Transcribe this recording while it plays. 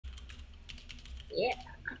Yeah.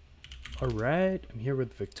 All right, I'm here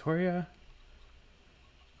with Victoria.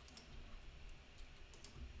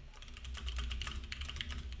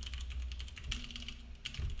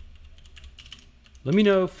 Let me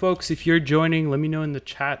know, folks, if you're joining. Let me know in the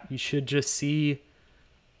chat. You should just see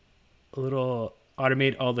a little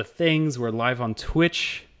automate all the things. We're live on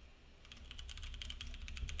Twitch.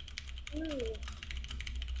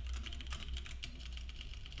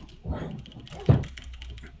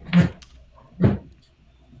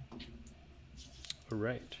 All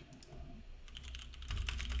right.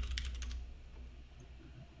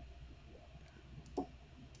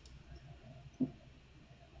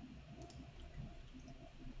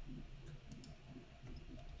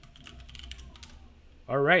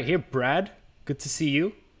 All right. Hey, Brad. Good to see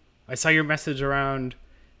you. I saw your message around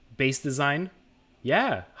base design.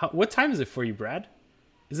 Yeah. What time is it for you, Brad?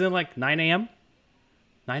 Is it like 9 a.m.?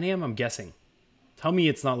 9 a.m., I'm guessing. Tell me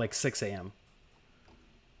it's not like 6 a.m.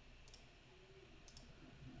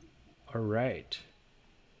 All right.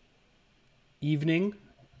 Evening,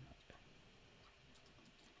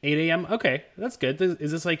 8 a.m. Okay, that's good.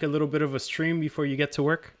 Is this like a little bit of a stream before you get to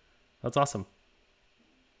work? That's awesome.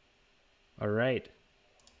 All right.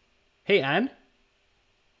 Hey, Anne.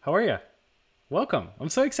 How are you? Welcome. I'm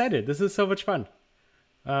so excited. This is so much fun.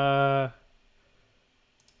 Uh,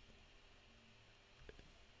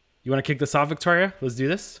 you want to kick this off, Victoria? Let's do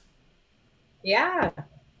this. Yeah.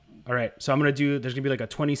 All right. So there's going to be like a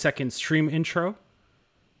 20-second stream intro,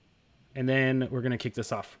 and then we're going to kick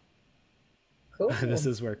this off. Cool. This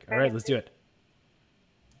is work. All right, let's do it.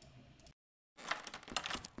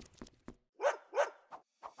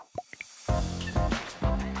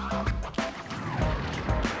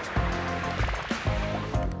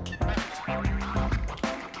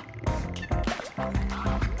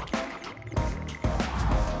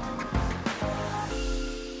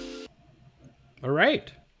 All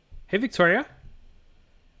right. Hey, Victoria.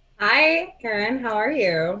 Hi, Karen. How are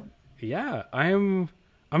you? Yeah, I'm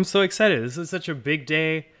so excited. This is such a big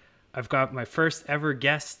day. I've got my first ever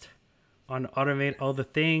guest on Automate All the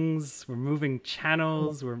Things. We're moving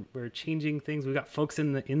channels. We're changing things. We've got folks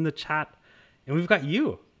in the chat, and we've got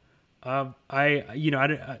you. So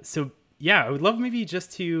yeah, I would love maybe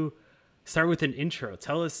just to start with an intro.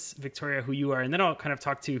 Tell us, Victoria, who you are, and then I'll kind of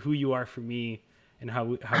talk to who you are for me and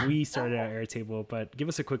how we started at Airtable. But give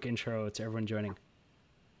us a quick intro to everyone joining.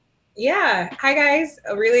 Yeah. Hi, guys.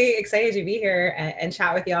 Really excited to be here and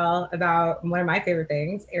chat with y'all about one of my favorite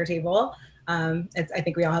things, Airtable. I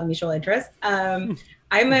think we all have mutual interests. I'm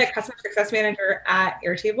a customer success manager at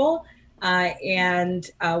Airtable and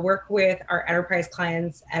work with our enterprise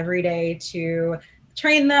clients every day to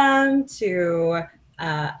train them, to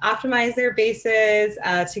optimize their bases,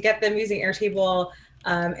 to get them using Airtable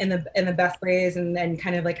in the best ways, and then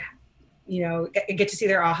kind of like, get to see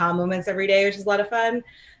their aha moments every day, which is a lot of fun.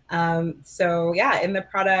 So yeah, in the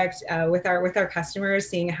product with our customers,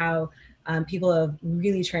 seeing how people have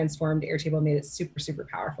really transformed Airtable, made it super, super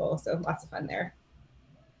powerful. So lots of fun there.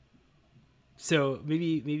 So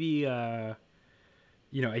maybe I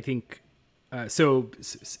think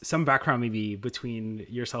some background maybe between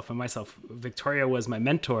yourself and myself. Victoria was my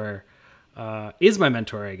mentor, is my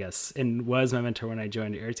mentor, I guess, and was my mentor when I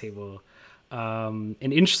joined Airtable. And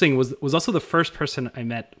interesting was also the first person I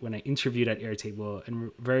met when I interviewed at Airtable,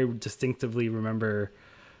 and very distinctively remember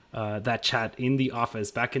that chat in the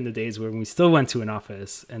office back in the days when we still went to an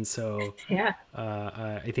office. And so Yeah.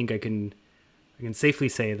 I think I can safely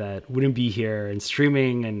say that wouldn't be here and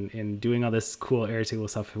streaming and doing all this cool Airtable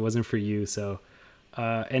stuff if it wasn't for you. So,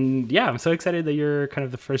 and yeah, I'm so excited that you're kind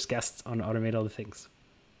of the first guest on Automate All the Things.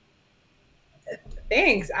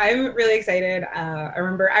 Thanks. I'm really excited. I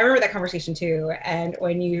remember that conversation too. And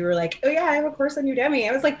when you were like, "Oh yeah, I have a course on Udemy,"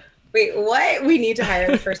 I was like, "Wait, what? We need to hire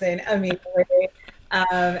this person immediately."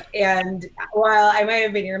 And while I might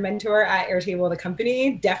have been your mentor at Airtable, the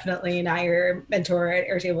company, definitely not your mentor at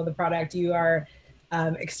Airtable, the product. You are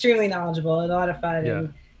extremely knowledgeable and a lot of fun, Yeah.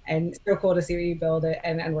 and so cool to see what you build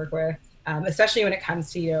and work with, especially when it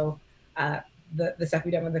comes to the stuff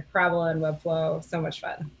you've done with the Parabola and Webflow. So much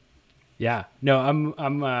fun. Yeah, no,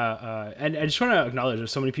 and I just want to acknowledge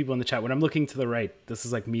there's so many people in the chat. When I'm looking to the right, this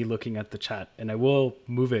is like me looking at the chat, and I will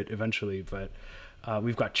move it eventually. But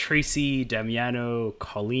we've got Tracy, Damiano,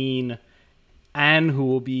 Colleen, Anne, who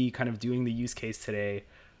will be kind of doing the use case today.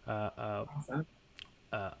 Awesome.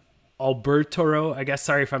 Albertoro, I guess.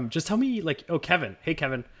 Sorry if I'm. Just tell me like, oh, Kevin. Hey,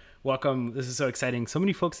 Kevin, welcome. This is so exciting. So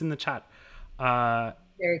many folks in the chat. Very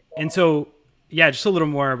cool. And so, yeah, just a little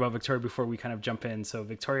more about Victoria before we kind of jump in. So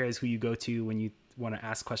Victoria is who you go to when you want to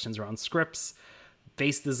ask questions around scripts,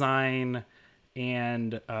 base design,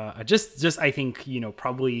 And just I think, you know,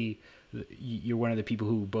 probably you're one of the people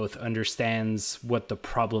who both understands what the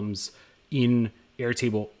problems in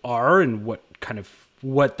Airtable are and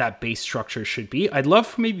what that base structure should be. I'd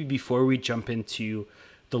love, maybe before we jump into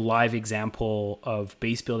the live example of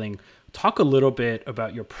base building, talk a little bit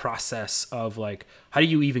about your process of like, how do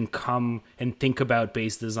you even come and think about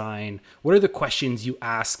base design? What are the questions you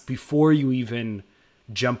ask before you even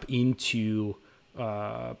jump into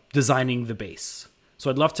designing the base? So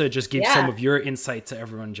I'd love to just give some Yeah. of your insight to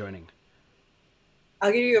everyone joining.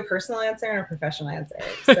 I'll give you a personal answer and a professional answer.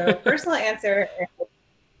 So, personal answer,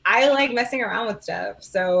 I like messing around with stuff.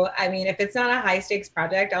 So, I mean, if it's not a high stakes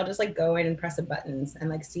project, I'll just like go in and press the buttons and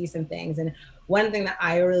like see some things. And one thing that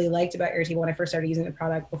I really liked about Airtable when I first started using the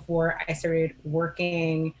product before I started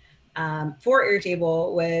working for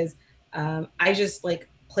Airtable was I just like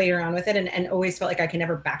played around with it and always felt like I could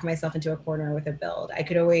never back myself into a corner with a build. I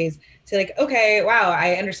could always say like, okay, wow,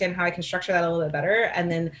 I understand how I can structure that a little bit better. And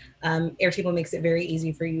then Airtable makes it very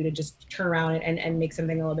easy for you to just turn around and make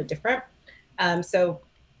something a little bit different. So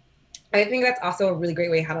I think that's also a really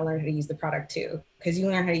great way how to learn how to use the product too, because you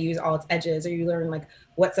learn how to use all its edges, or you learn like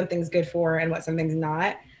what something's good for and what something's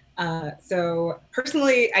not. So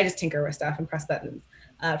personally, I just tinker with stuff and press buttons.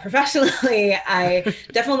 Professionally, I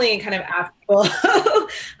definitely kind of ask people,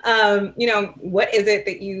 you know, what is it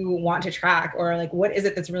that you want to track, or like what is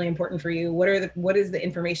it that's really important for you? What is the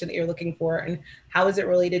information that you're looking for, and how is it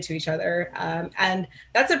related to each other? And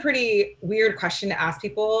that's a pretty weird question to ask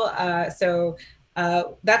people.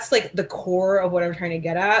 That's like the core of what I'm trying to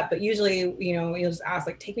get at. But usually, you know, you'll just ask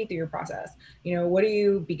like, take me through your process. You know, what do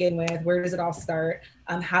you begin with? Where does it all start?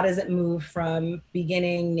 How does it move from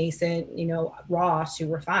beginning nascent, you know, raw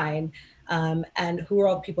to refined? And who are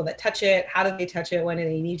all the people that touch it? How do they touch it? When do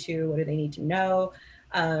they need to? What do they need to know?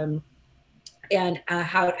 And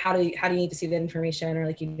how do you need to see the information, or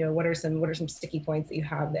like, you know, what are some sticky points that you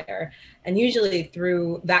have there? And usually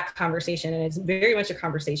through that conversation, and it's very much a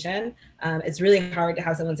conversation, it's really hard to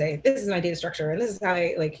have someone say, this is my data structure and this is how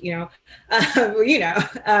I, like, you know, you know,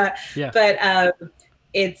 Yeah. but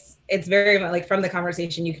it's very much like from the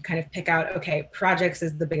conversation you can kind of pick out, okay, projects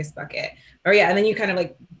is the biggest bucket, or yeah, and then you kind of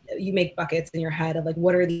like you make buckets in your head of like,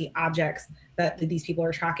 what are the objects that these people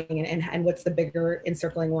are tracking, and what's the bigger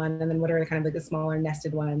encircling one, and then what are kind of like the smaller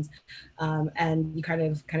nested ones, and you kind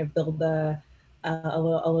of build the a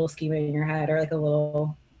little schema in your head, or like a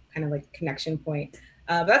little kind of like connection point.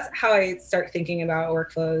 But that's how I start thinking about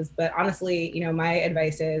workflows. But honestly, you know, my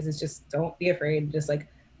advice is just don't be afraid. Just like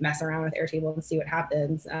mess around with Airtable and see what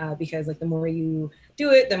happens. Because like the more you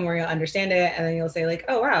do it, the more you'll understand it, and then you'll say like,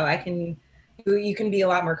 oh wow, you can be a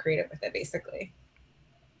lot more creative with it, basically.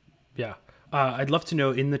 Yeah. I'd love to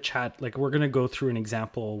know in the chat, like we're going to go through an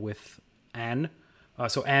example with Anne.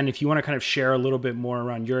 So Anne, if you want to kind of share a little bit more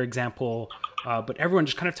around your example, but everyone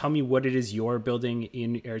just kind of tell me what it is you're building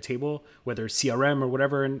in Airtable, whether it's CRM or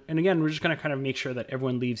whatever. And again, we're just going to kind of make sure that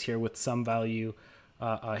everyone leaves here with some value.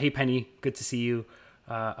 Hey, Penny, good to see you.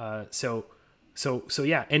 So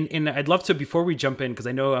yeah. And I'd love to, before we jump in, because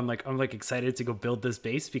I know I'm like excited to go build this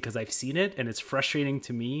base because I've seen it and it's frustrating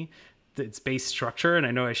to me, its base structure, and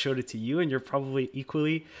I know I showed it to you, and you're probably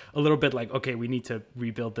equally a little bit like, okay, we need to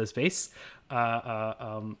rebuild this base.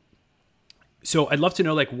 So I'd love to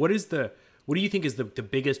know, like, what do you think is the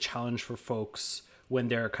biggest challenge for folks when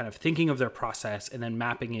they're kind of thinking of their process and then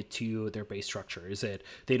mapping it to their base structure? Is it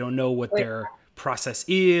they don't know what their process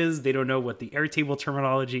is, they don't know what the Airtable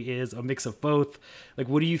terminology is, a mix of both? Like,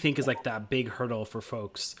 what do you think is like that big hurdle for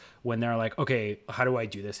folks when they're like, okay, how do I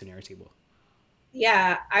do this in Airtable?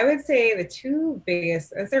 Yeah, I would say the two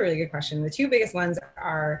biggest, that's a really good question. The two biggest ones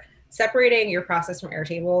are separating your process from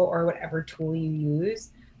Airtable or whatever tool you use.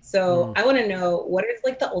 So Mm, I want to know what is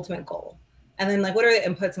like the ultimate goal. And then like what are the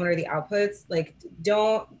inputs and what are the outputs? Like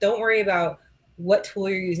don't worry about what tool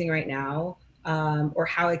you're using right now, or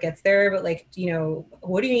how it gets there, but like, you know,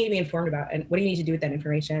 what do you need to be informed about, and what do you need to do with that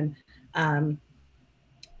information um,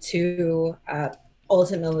 to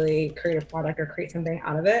ultimately create a product or create something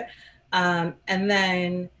out of it. And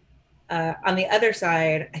then on the other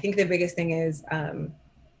side, I think the biggest thing is,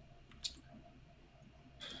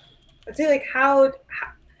 let's say like how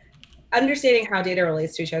understanding how data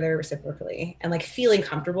relates to each other reciprocally, and like feeling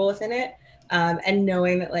comfortable within it, and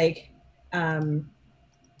knowing that like um,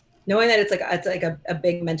 knowing that it's like a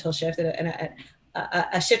big mental shift, and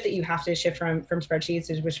a shift that you have to shift from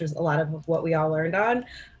spreadsheets, which was a lot of what we all learned on.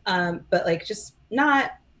 But like just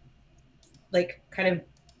not like kind of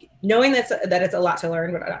knowing that it's a lot to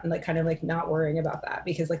learn, but like kind of like not worrying about that,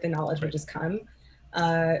 because like the knowledge will right. just come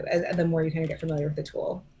the more you kind of get familiar with the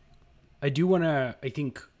tool. I do want to, I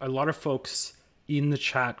think a lot of folks in the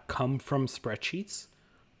chat come from spreadsheets.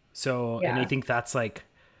 So, and I Yeah. think that's like,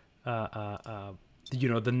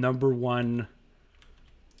 the number one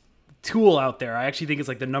tool out there. I actually think it's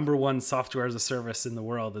like the number one software as a service in the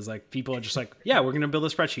world is like people are just like, yeah, we're going to build a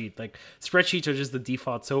spreadsheet. Like spreadsheets are just the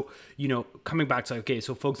default. So, coming back to like, okay,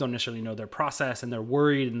 so folks don't necessarily know their process and they're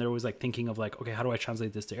worried and they're always like thinking of like, okay, how do I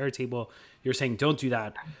translate this to Airtable? You're saying don't do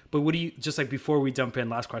that. But what do you, just like before we jump in,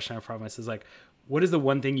 last question I promise is like, what is the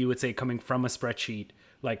one thing you would say coming from a spreadsheet,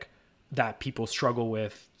 like that people struggle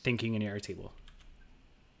with thinking in Airtable?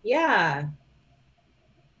 Yeah.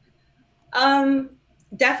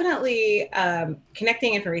 Definitely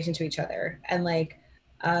connecting information to each other, and like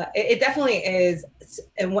it definitely is,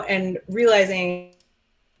 and realizing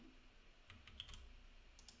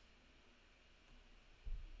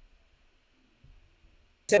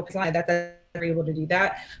that they're able to do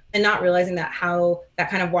that, and not realizing that how that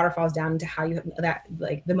kind of waterfalls down into how you that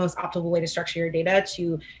like the most optimal way to structure your data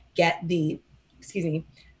to get the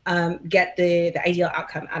get the ideal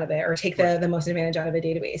outcome out of it, or take the most advantage out of a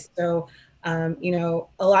database. So a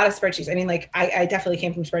lot of spreadsheets. I mean, like I definitely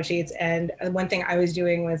came from spreadsheets, and one thing I was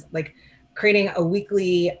doing was like creating a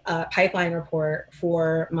weekly pipeline report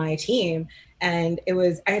for my team, and I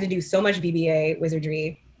had to do so much VBA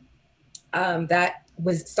wizardry that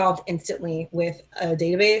was solved instantly with a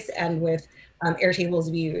database and with Airtable's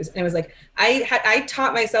views. And it was like I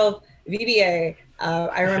taught myself VBA.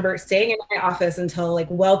 I remember staying in my office until like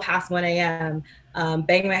well past 1 a.m.,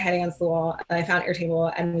 banging my head against the wall. I found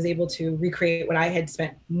Airtable and was able to recreate what I had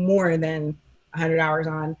spent more than 100 hours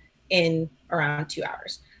on in around 2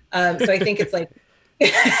 hours. So I think it's like, so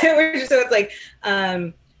it's like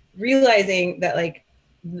realizing that like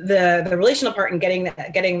the relational part and getting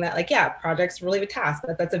that like, yeah, projects relate with tasks,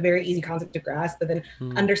 that's a very easy concept to grasp, but then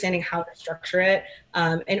understanding how to structure it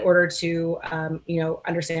in order to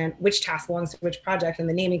understand which task belongs to which project, and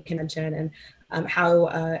the naming convention, and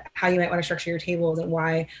how you might want to structure your tables, and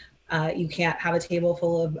why you can't have a table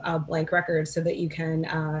full of blank records, so that you can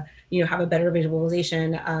have a better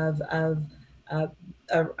visualization of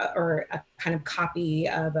or a kind of copy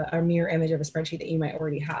of a mirror image of a spreadsheet that you might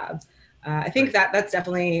already have. I think that's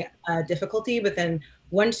definitely a difficulty, but then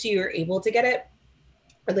once you're able to get it,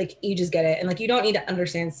 or like you just get it, and like you don't need to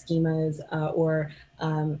understand schemas or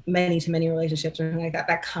many-to-many relationships or anything like that.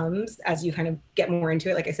 That comes as you kind of get more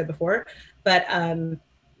into it, like I said before. But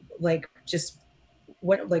like just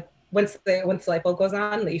what like once the light bulb goes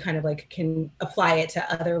on, that you kind of like can apply it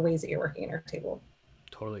to other ways that you're working in Airtable.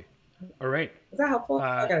 Totally. All right. Is that helpful?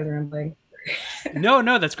 I was rambling.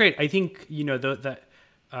 No, that's great. I think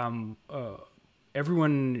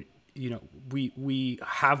everyone, we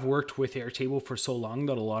have worked with Airtable for so long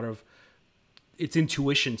that a lot of it's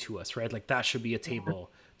intuition to us, right? Like that should be a table.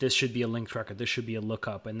 Yeah. This should be a linked record. This should be a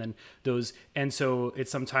lookup. And then and so it's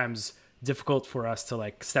sometimes difficult for us to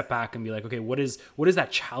like step back and be like, okay, what is that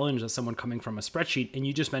challenge of someone coming from a spreadsheet? And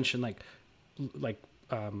you just mentioned like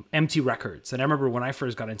empty records. And I remember when I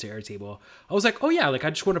first got into Airtable, I was like, oh yeah, like I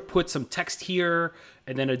just want to put some text here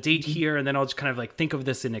and then a date here, and then I'll just kind of like think of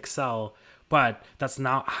this in Excel. But that's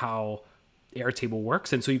not how Airtable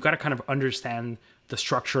works. And so you've got to kind of understand the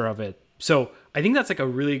structure of it. So I think that's like a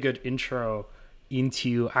really good intro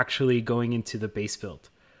into actually going into the base build.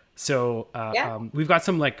 So we've got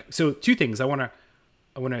some two things. I want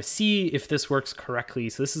to see if this works correctly.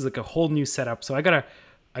 So this is like a whole new setup. So I gotta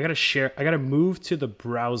move to the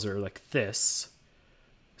browser like this.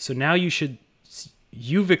 So now you,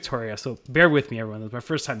 Victoria, so bear with me, everyone. It's my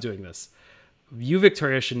first time doing this. You,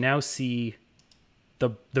 Victoria, should now see the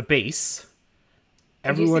base.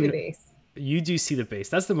 Everyone, you do see the base.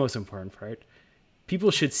 That's the most important part.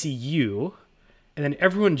 People should see you, and then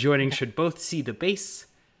everyone joining should both see the base,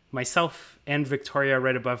 myself and Victoria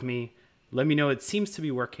right above me. Let me know it seems to be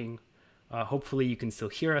working. Hopefully you can still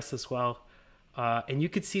hear us as well. And you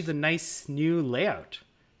could see the nice new layout.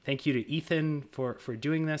 Thank you to Ethan for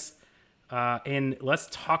doing this. And let's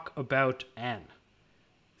talk about Anne.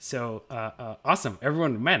 So awesome.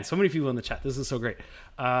 Everyone, man, so many people in the chat. This is so great.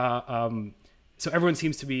 So everyone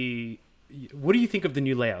seems to be... What do you think of the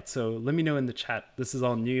new layout? So let me know in the chat. This is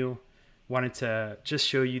all new. Wanted to just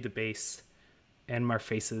show you the base and our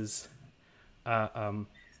faces.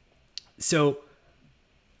 So,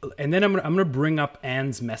 and then I'm gonna bring up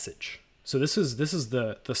Anne's message. So this is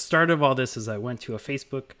the start of all this. Is I went to a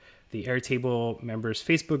Facebook, the Airtable members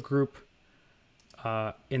Facebook group,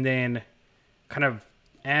 and then kind of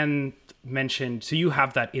Anne mentioned. So you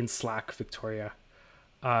have that in Slack, Victoria.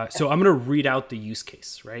 So I'm gonna read out the use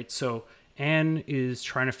case, right? So Anne is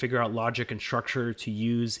trying to figure out logic and structure to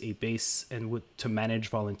use a base and to manage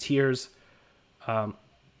volunteers.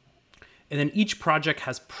 And then each project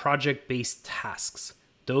has project-based tasks.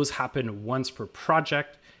 Those happen once per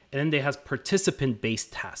project. And then they have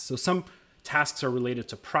participant-based tasks. So some tasks are related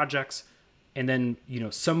to projects. And then,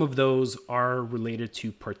 some of those are related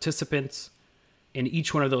to participants. And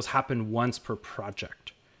each one of those happen once per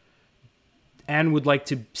project. Anne would like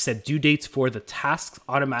to set due dates for the tasks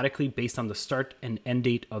automatically based on the start and end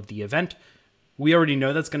date of the event. We already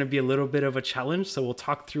know that's going to be a little bit of a challenge, so we'll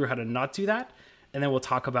talk through how to not do that, and then we'll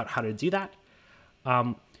talk about how to do that.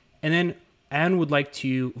 And then Anne would like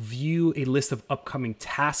to view a list of upcoming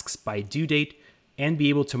tasks by due date and be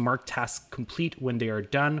able to mark tasks complete when they are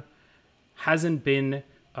done. Hasn't been,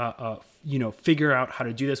 figure out how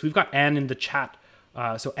to do this. We've got Anne in the chat.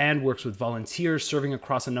 So Anne works with volunteers serving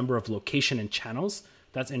across a number of location and channels.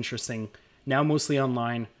 That's interesting. Now mostly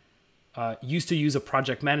online. Used to use a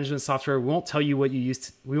project management software. We won't tell you what you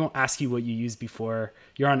used. We won't ask you what you used before.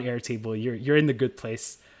 You're on Airtable. You're in the good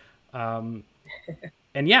place. And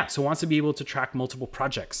yeah, so wants to be able to track multiple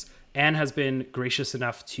projects. Anne has been gracious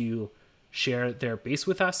enough to share their base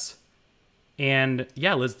with us. And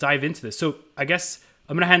yeah, let's dive into this. So I guess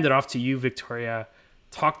I'm going to hand it off to you, Victoria.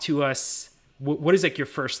 Talk to us. What is like your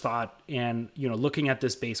first thought? And, looking at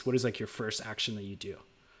this base, what is like your first action that you do?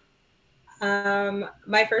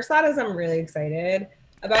 My first thought is I'm really excited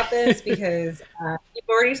about this because you've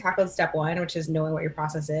already tackled step one, which is knowing what your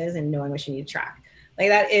process is and knowing what you need to track. Like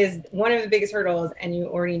that is one of the biggest hurdles and you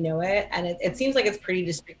already know it. And it seems like it's pretty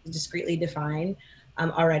discreetly defined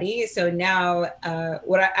already. So now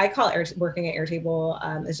what I call working at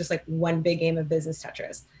Airtable is just like one big game of business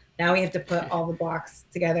Tetris. Now we have to put all the blocks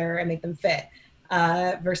together and make them fit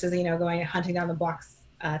versus, going and hunting down the blocks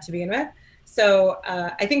to begin with. So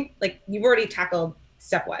I think like you've already tackled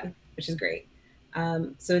step one, which is great.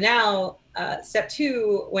 So now step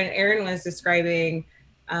two, when Aron was describing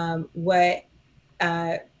what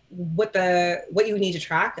you need to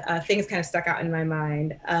track, things kind of stuck out in my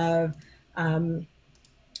mind of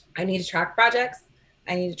I need to track projects,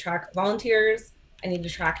 I need to track volunteers, I need to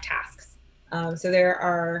track tasks. So there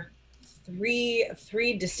are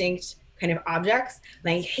three distinct kind of objects,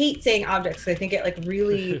 and I hate saying objects because I think it like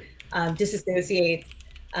really disassociates,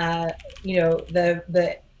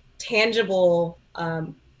 the tangible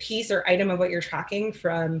piece or item of what you're tracking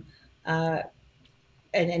from,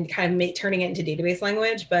 and kind of turning it into database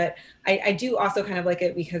language. But I do also kind of like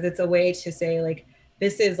it because it's a way to say like,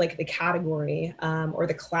 this is like the category or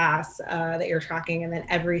the class that you're tracking. And then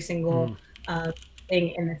every single thing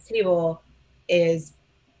in this table is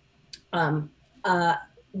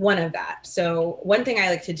one of that. So one thing I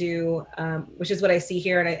like to do, which is what I see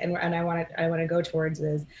here, and I want to go towards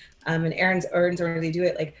is, and Aron's already do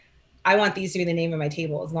it. Like, I want these to be the name of my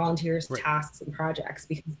tables: volunteers, right, tasks, and projects,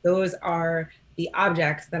 because those are the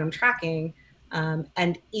objects that I'm tracking,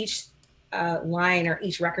 and each line or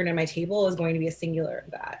each record in my table is going to be a singular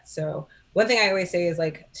of that. So one thing I always say is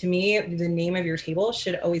like, to me, the name of your table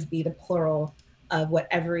should always be the plural of what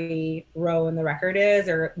every row in the record is,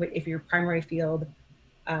 or if your primary field,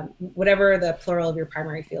 whatever the plural of your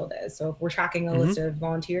primary field is. So if we're tracking a list of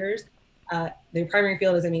volunteers, the primary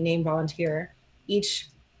field is going to be named volunteer. Each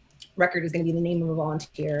record is going to be the name of a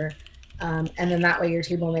volunteer. And then that way your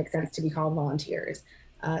table makes sense to be called volunteers.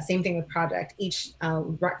 Same thing with project. Each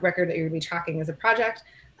record that you're going to be tracking is a project.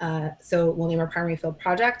 So we'll name our primary field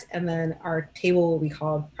project, and then our table will be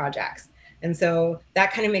called projects. And so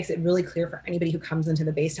that kind of makes it really clear for anybody who comes into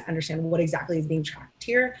the base to understand what exactly is being tracked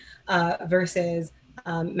here, versus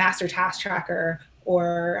master task tracker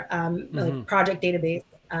or like project database,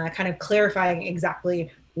 kind of clarifying exactly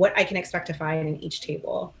what I can expect to find in each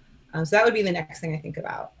table. So that would be the next thing I think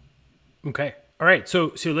about. Okay. All right.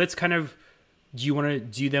 So let's kind of, do you want to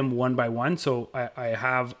do them one by one? So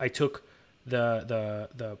I took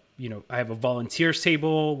the I have a volunteers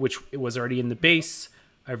table, which it was already in the base.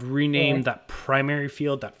 I've renamed that primary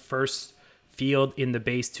field, that first field in the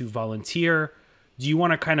base, to volunteer. Do you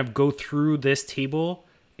want to kind of go through this table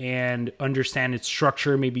and understand its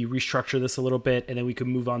structure, maybe restructure this a little bit, and then we can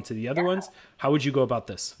move on to the other ones? How would you go about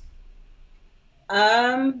this?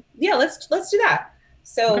 Yeah, let's do that.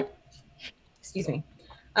 So, excuse me.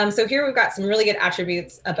 So here we've got some really good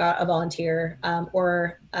attributes about a volunteer,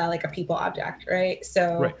 or like a people object, right?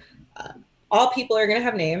 So all people are going to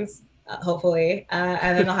have names, hopefully,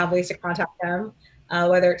 and then they'll have ways to contact them,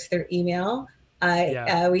 whether it's their email.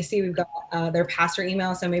 We see we've got their pastor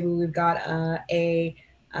email. So maybe we've got a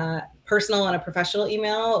personal and a professional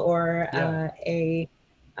email, or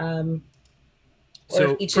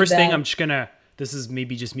so first thing, I'm just going to, this is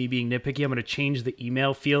maybe just me being nitpicky, I'm going to change the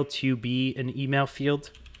email field to be an email field.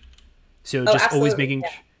 So just always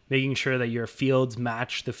making sure that your fields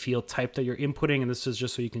match the field type that you're inputting. And this is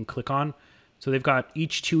just so you can click on. So they've got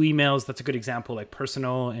each 2 emails. That's a good example, like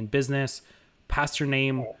personal and business, pastor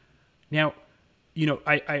name. Now,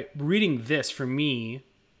 I reading this for me,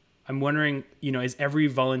 I'm wondering, is every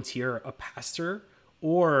volunteer a pastor,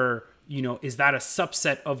 or, is that a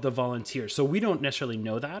subset of the volunteers? So we don't necessarily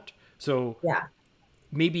know that. So Yeah.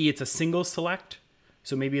 maybe it's a single select.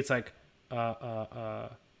 So maybe it's like,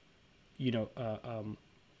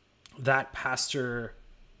 that pastor.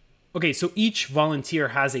 Okay, so each volunteer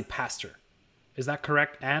has a pastor. Is that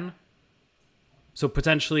correct, Anne? So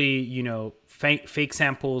potentially, fake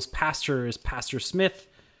samples, pastor is Pastor Smith.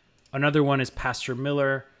 Another one is Pastor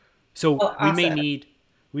Miller. So Oh, awesome.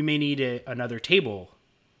 we may need another table.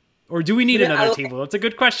 Or do we need another table? That's a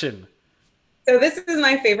good question. So this is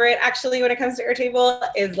my favorite, actually, when it comes to Airtable,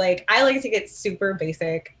 is like, I like to get super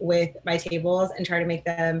basic with my tables and try to make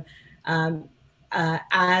them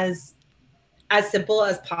as simple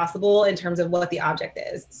as possible in terms of what the object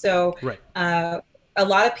is. So Right. A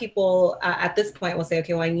lot of people at this point will say,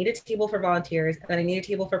 okay, well, I need a table for volunteers, and then I need a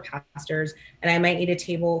table for pastors, and I might need a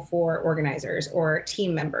table for organizers or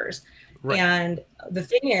team members. Right. And the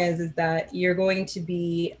thing is that you're going to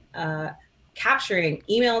be capturing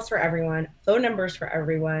emails for everyone, phone numbers for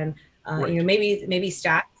everyone, Right. maybe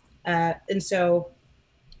stats. And so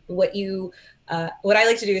what I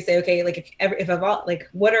like to do is say, okay, like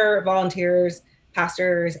what are volunteers,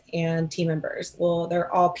 pastors, and team members? Well, they're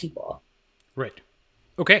all people. Right.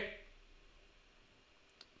 Okay.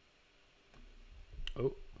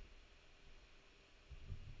 Oh.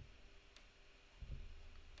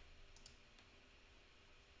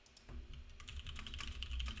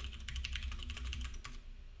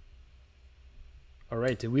 All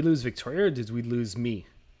right. Did we lose Victoria, or did we lose me?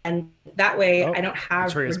 And that way I don't have...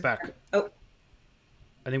 Victoria's back. Oh.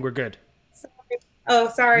 I think we're good. Sorry. Oh,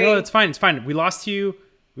 sorry. No, it's fine. It's fine. We lost you.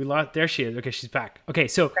 There she is. Okay, she's back. Okay,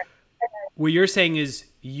 so what you're saying is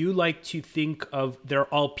you like to think of they're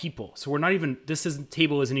all people. So we're not even,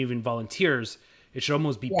 table isn't even volunteers. It should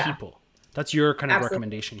almost be people. That's your kind of Absolutely.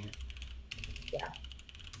 recommendation here. Yeah.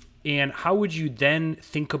 And how would you then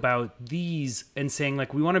think about these and saying,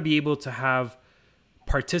 like, we want to be able to have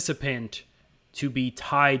participant to be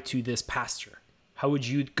tied to this pastor? How would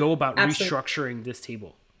you go about restructuring this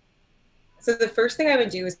table? So the first thing I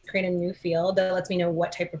would do is create a new field that lets me know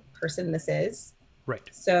what type of person this is. Right.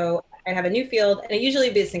 So I have a new field, and it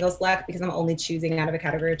usually be a single select because I'm only choosing out of a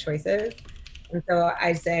category of choices. And so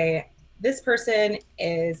I say, this person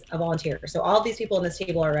is a volunteer. So all of these people in this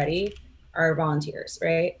table already are volunteers,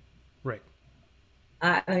 right? Right.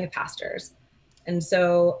 And I have pastors. And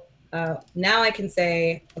so now I can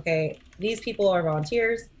say, okay, these people are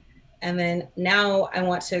volunteers. And then now I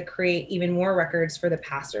want to create even more records for the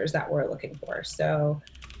pastors that we're looking for. So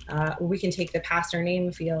we can take the pastor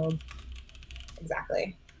name field.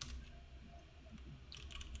 Exactly.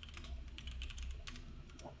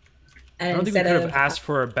 And I don't think we could have asked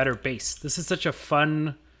for a better base. This is such a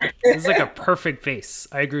fun, this is like a perfect base.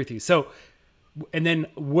 I agree with you. So, and then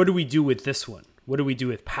what do we do with this one? What do we do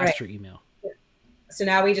with pastor email? So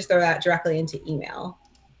now we just throw that directly into email.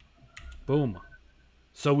 Boom.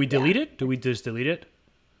 So we delete it? Do we just delete it?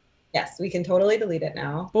 Yes, we can totally delete it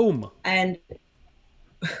now. Boom. And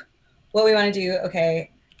what we want to do,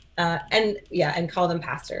 and call them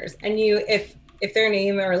pastors. And if their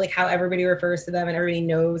name, or like how everybody refers to them and everybody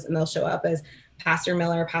knows, and they'll show up as Pastor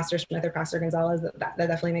Miller, Pastor Smith, or Pastor Gonzalez, that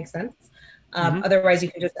definitely makes sense. Otherwise,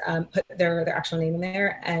 you can just put their actual name in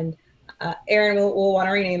there. And Aron will want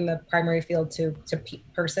to rename the primary field to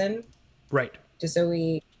person. Right. Just so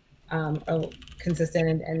we are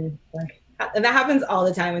consistent and that happens all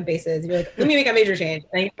the time with bases. You're like, let me make a major change,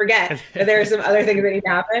 and you forget that there are some other things that need to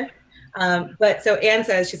happen. But so Anne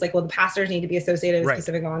says, she's like, well, the pastors need to be associated with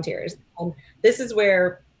specific volunteers. This is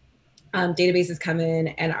where databases come in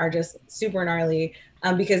and are just super gnarly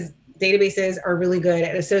because databases are really good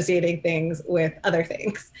at associating things with other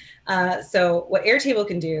things. So what Airtable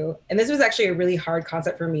can do, and this was actually a really hard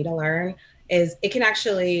concept for me to learn, is we can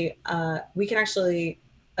actually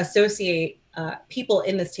associate people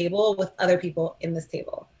in this table with other people in this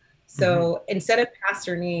table. So instead of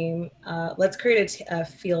pastor name, let's create a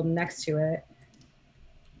field next to it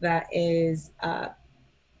that is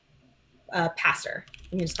pastor.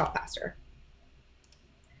 We can just call it pastor.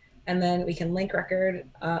 And then we can link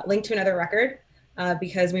to another record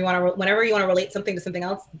because we want to, whenever you want to relate something to something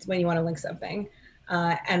else, it's when you want to link something.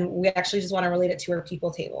 And we actually just want to relate it to our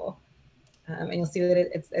people table. And you'll see that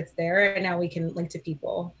it's there. And now we can link to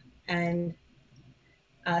people and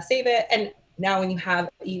save it. And now when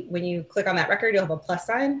you click on that record, you'll have a plus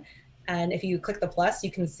sign. And if you click the plus,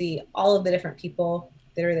 you can see all of the different people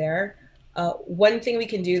that are there. One thing we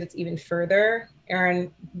can do that's even further,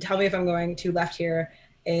 Aron, tell me if I'm going too left here,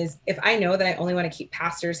 is if I know that I only want to keep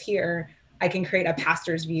pastors here, I can create a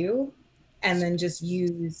pastors view and then just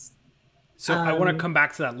use. So I want to come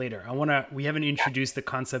back to that later. We haven't introduced the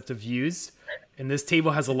concept of views, and this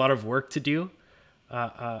table has a lot of work to do.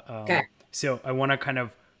 Okay. So I want to kind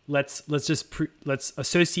of let's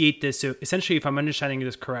associate this. So essentially, if I'm understanding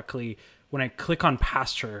this correctly, when I click on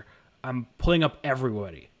pastor, I'm pulling up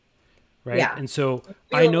everybody, right? Yeah. And so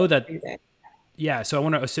I know that, yeah. So I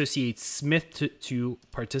want to associate Smith to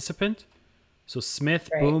participant. So Smith,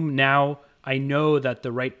 Right. boom. Now I know that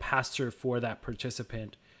the right pastor for that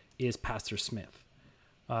participant is Pastor Smith.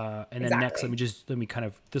 And then next, let me kind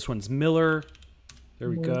of, this one's Miller. There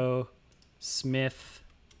we go. Smith.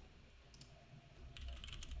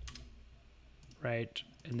 Right.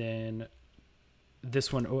 And then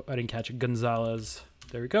this one, oh, I didn't catch it. Gonzalez.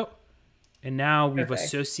 There we go. And now we've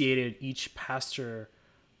associated each pastor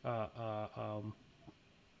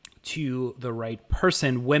to the right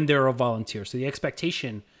person when they're a volunteer. So the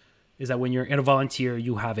expectation is that when you're in a volunteer,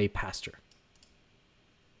 you have a pastor.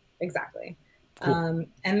 Exactly. Cool.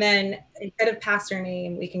 And then instead of pastor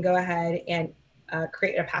name, we can go ahead and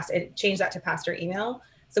create a pastor, change that to pastor email.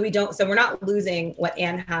 So we're not losing what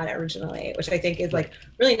Anne had originally, which I think is like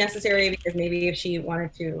really necessary, because maybe if she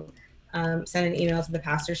wanted to send an email to the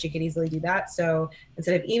pastor, she could easily do that. So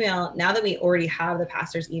instead of email, now that we already have the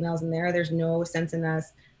pastor's emails in there, there's no sense in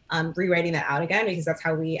us rewriting that out again, because that's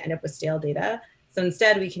how we end up with stale data. So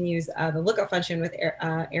instead we can use the lookup function with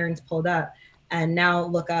Aron's pulled up, and now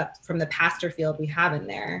look up from the pastor field we have in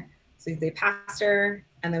there. So you say pastor,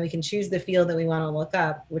 and then we can choose the field that we want to look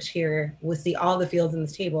up, which here we'll see all the fields in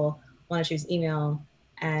this table. Want to choose email,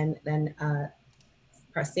 and then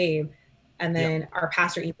press save. And then our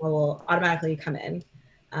pastor email will automatically come in,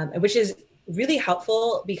 which is really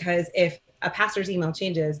helpful, because if a pastor's email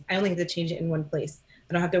changes, I only have to change it in one place.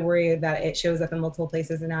 I don't have to worry that it shows up in multiple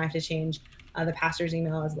places, and now I have to change the pastor's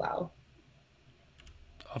email as well.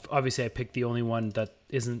 Obviously I picked the only one that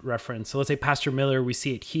isn't referenced. So let's say Pastor Miller, we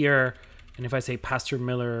see it here. And if I say Pastor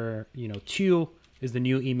Miller, 2 is the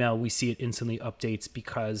new email, we see it instantly updates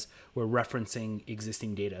because we're referencing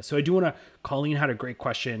existing data. So I do want to, Colleen had a great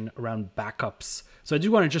question around backups. So I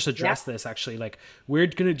do want to just address this actually. Like, we're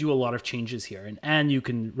going to do a lot of changes here. And you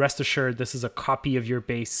can rest assured this is a copy of your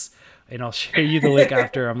base, and I'll share you the link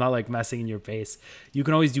after. I'm not like messing in your base. You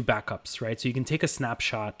can always do backups, right? So you can take a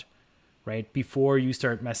snapshot, right, before you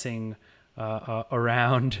start messing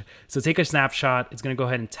around. So take a snapshot. It's going to go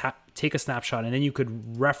ahead and take a snapshot, and then you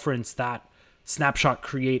could reference that snapshot,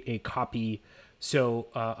 create a copy.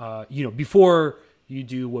 So, before you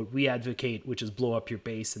do what we advocate, which is blow up your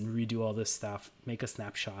base and redo all this stuff, make a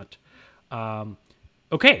snapshot.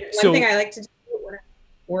 Okay. One thing I like to do when I'm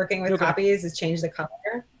working with copies is change the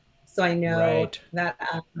color. So I know that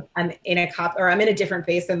I'm in a or I'm in a different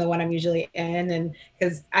base than the one I'm usually in. And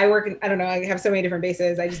because I don't know, I have so many different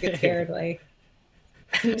bases, I just get scared. Like,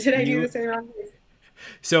 did I do this in the wrong base?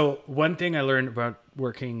 So one thing I learned about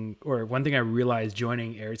working, or one thing I realized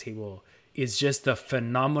joining Airtable, is just the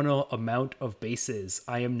phenomenal amount of bases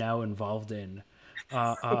I am now involved in.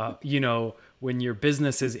 When your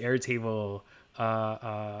business is Airtable,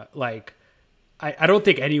 like, I don't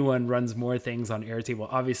think anyone runs more things on Airtable,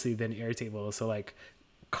 obviously, than Airtable. So like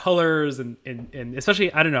colors and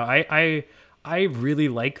especially, I don't know, I really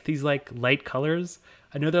like these like light colors.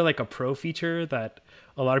 I know they're like a pro feature that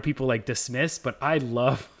a lot of people like dismiss, but I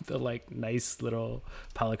love the like nice little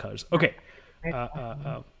palette colors. Okay.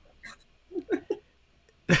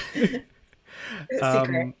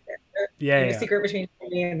 Secret. Yeah. Secret between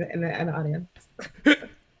me and the audience.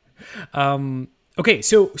 Okay,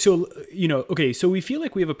 so we feel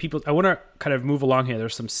like we have a people. I want to kind of move along here.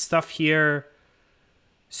 There's some stuff here.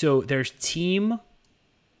 So there's team,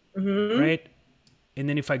 right? And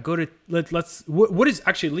then if I go to let's what is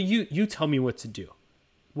actually, you tell me what to do.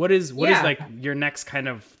 What is like your next kind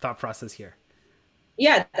of thought process here?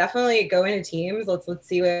 Yeah, definitely go into teams. Let's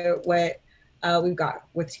see what we've got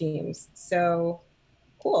with teams. So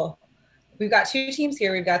cool. We've got 2 teams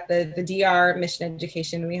here. We've got the DR Mission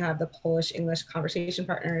Education. We have the Polish English Conversation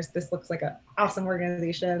Partners. This looks like an awesome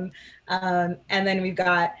organization. And then we've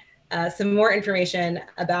got some more information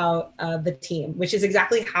about the team, which is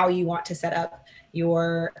exactly how you want to set up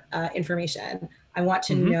your information. I want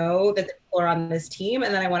to know that the people are on this team,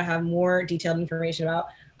 and then I want to have more detailed information about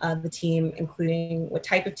the team, including what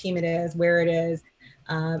type of team it is, where it is,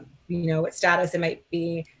 what status it might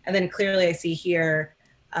be. And then clearly I see here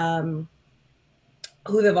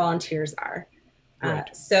who the volunteers are. Right.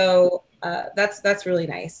 That's really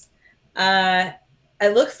nice. Uh,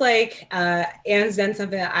 it looks like Anne's done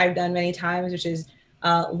something that I've done many times, which is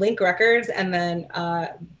link records and then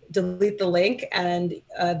delete the link and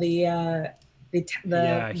Yeah, the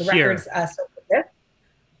records here. still exist.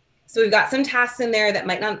 So we've got some tasks in there that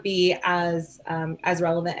might not be as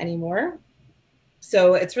relevant anymore.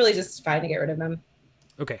 So it's really just fine to get rid of them.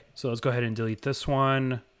 Okay, so let's go ahead and delete this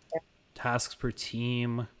one. Tasks per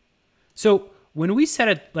team. So when we set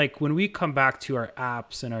it, like when we come back to our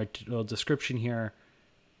apps and our little description here,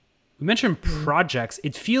 we mentioned projects.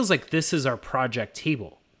 It feels like this is our project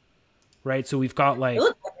table, right? So we've got like,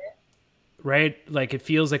 right? Like it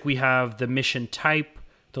feels like we have the mission type,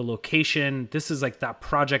 the location. This is like that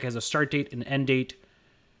project has a start date and end date.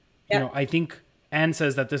 You know, I think Anne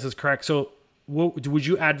says that this is correct. So would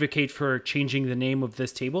you advocate for changing the name of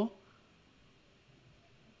this table?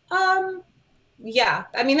 Yeah,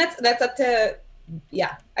 I mean that's up to,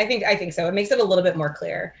 yeah, I think so. It makes it a little bit more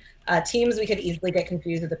clear. Teams, we could easily get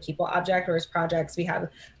confused with the people object, whereas projects, we have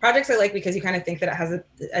projects I like because you kind of think that it has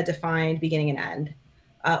a defined beginning and end,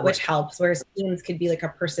 which Right. helps. Whereas teams could be like a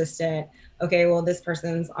persistent, okay, well, this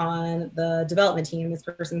person's on the development team, this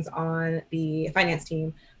person's on the finance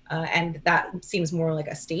team, and that seems more like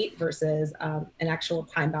a state versus an actual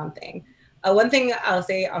time bound thing. One thing I'll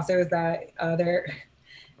say also is that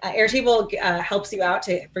Airtable helps you out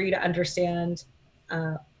for you to understand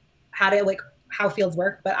how to like how fields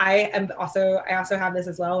work. But I also have this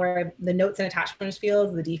as well, where the notes and attachments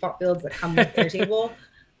fields, the default fields that come with Airtable,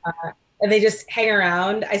 and they just hang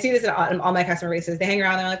around. I see this in all my customer bases. They hang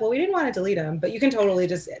around. They're like, well, we didn't want to delete them, but you can totally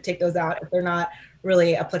just take those out if they're not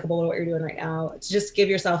really applicable to what you're doing right now. To just give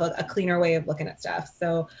yourself a cleaner way of looking at stuff.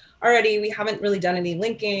 So already we haven't really done any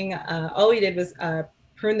linking. All we did was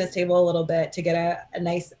prune this table a little bit to get a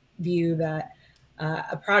nice view that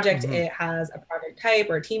a project, it has a project type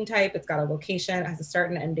or a team type, it's got a location, it has a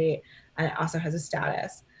start and end date, and it also has a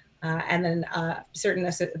status. And then certain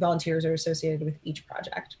volunteers are associated with each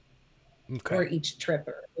project Okay. or each trip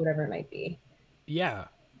or whatever it might be. Yeah.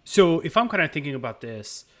 So if I'm kind of thinking about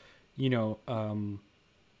this, you know,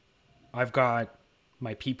 I've got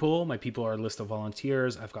my people. My people are a list of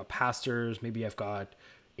volunteers. I've got pastors. Maybe I've got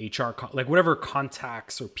HR, like whatever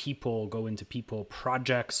contacts or people go into people.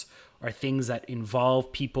 Projects are things that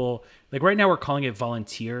involve people. Like right now, we're calling it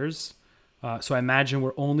volunteers. So I imagine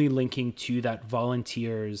we're only linking to that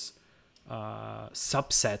volunteers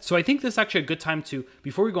subset. So I think this is actually a good time to,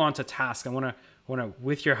 before we go on to task, I want to,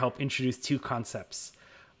 with your help, introduce two concepts.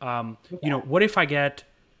 You know, what if I get,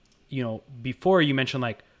 you know, before you mentioned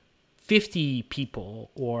like 50 people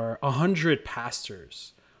or 100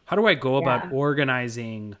 pastors? How do I go about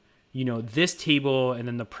organizing, you know, this table and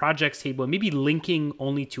then the projects table and maybe linking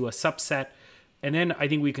only to a subset? And then I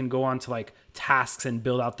think we can go on to like tasks and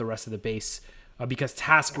build out the rest of the base, because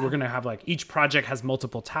task, we're going to have like each project has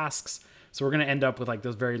multiple tasks. So we're going to end up with like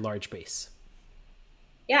this very large base.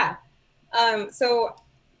 Yeah. So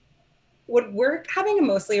what we're having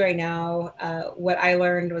mostly right now, what I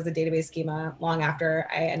learned was a database schema long after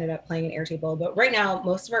I ended up playing an Airtable. But right now,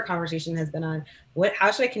 most of our conversation has been on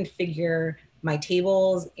how should I configure my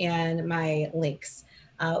tables and my links,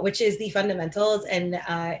 which is the fundamentals. And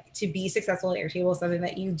to be successful in Airtable is something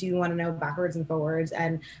that you do want to know backwards and forwards,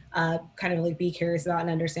 and kind of like be curious about and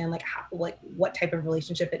understand like what type of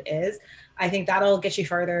relationship it is. I think that'll get you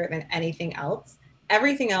farther than anything else.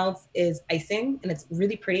 Everything else is icing, and it's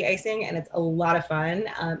really pretty icing, and it's a lot of fun,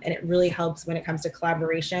 and it really helps when it comes to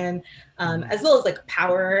collaboration, as well as like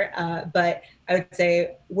power. But I would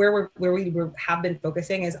say where we have been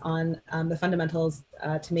focusing is on the fundamentals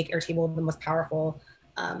to make Airtable the most powerful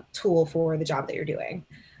tool for the job that you're doing.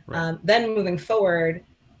 Right. Then moving forward,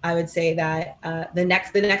 I would say that the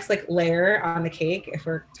next like layer on the cake, if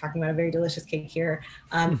we're talking about a very delicious cake here,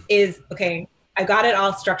 is okay. I got it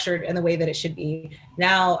all structured in the way that it should be.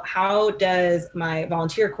 Now, how does my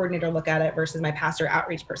volunteer coordinator look at it versus my pastor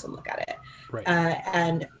outreach person look at it? Right.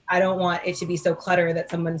 And I don't want it to be so cluttered that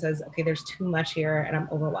someone says, okay, there's too much here and I'm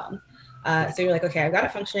overwhelmed. Right. So you're like, okay, I've got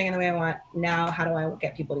it functioning in the way I want. Now, how do I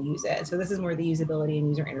get people to use it? So this is more the usability and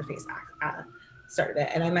user interface start of it.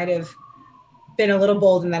 And I might have been a little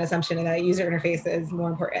bold in that assumption, and that user interface is more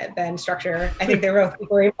important than structure. I think they're both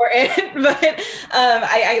equally important, but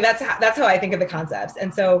that's how I think of the concepts.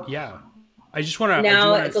 And so yeah, I just want to,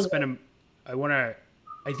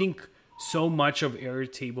 I think so much of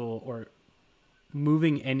Airtable, or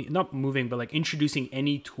not moving, but like introducing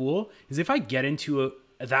any tool, is if I get into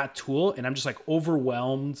that tool and I'm just like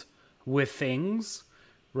overwhelmed with things,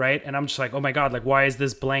 right? And I'm just like, oh my God, like, why is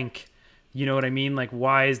this blank? You know what I mean? Like,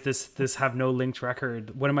 why is this have no linked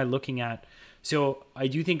record? What am I looking at? So I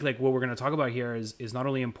do think like what we're going to talk about here is not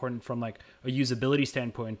only important from like a usability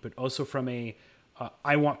standpoint, but also from a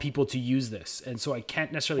I want people to use this, and so I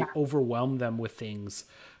can't necessarily overwhelm them with things.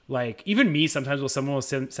 Like even me, sometimes someone will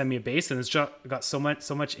send me a base, and it's just got so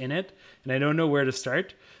much in it, and I don't know where to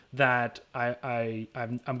start. That I'm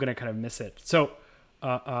gonna kind of miss it. So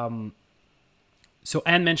so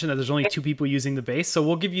Anne mentioned that there's only 2 people using the base, so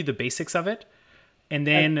we'll give you the basics of it, and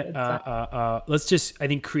then let's just I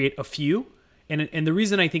think create a few. And the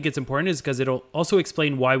reason I think it's important is because it'll also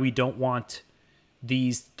explain why we don't want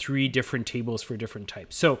these 3 different tables for different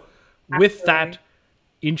types. So with that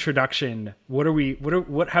introduction, what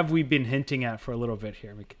have we been hinting at for a little bit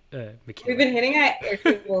here, Michaela? We've been hitting at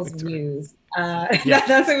Airtable's views.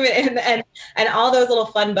 That's what and all those little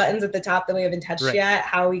fun buttons at the top that we haven't touched yet.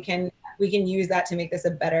 How we can use that to make this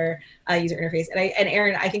a better user interface. And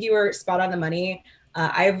Aron, I think you were spot on the money.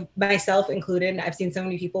 I've myself included. I've seen so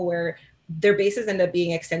many people where their bases end up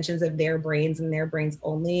being extensions of their brains and their brains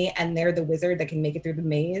only, and they're the wizard that can make it through the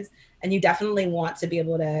maze. And you definitely want to be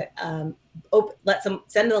able to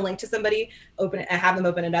send the link to somebody, have them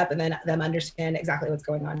open it up, and then them understand exactly what's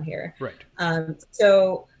going on here. Right.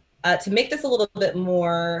 So to make this a little bit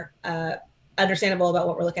more understandable about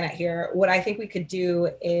what we're looking at here, what I think we could do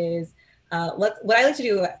is what I like to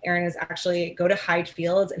do, Aron, is actually go to hide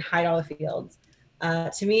fields and hide all the fields.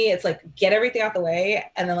 To me, it's like get everything out the way,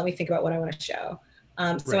 and then let me think about what I want to show.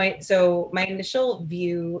 So my initial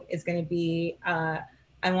view is going to be I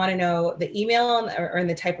want to know the email or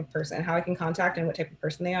the type of person, how I can contact and what type of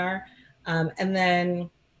person they are, and then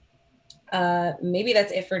maybe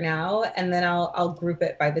that's it for now. And then I'll group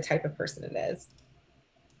it by the type of person it is.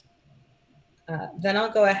 Then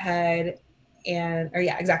I'll go ahead Then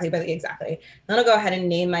I'll go ahead and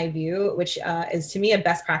name my view, which is to me a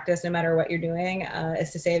best practice no matter what you're doing,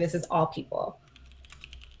 is to say this is all people.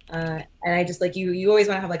 And I just like you always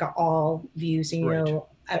want to have like an all view, so you know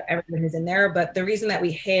everyone who's in there. But the reason that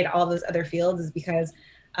we hid all those other fields is because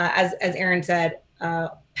as Aron said,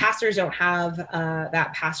 pastors don't have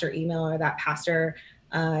that pastor email or that pastor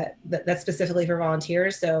that's specifically for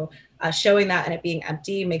volunteers. So showing that and it being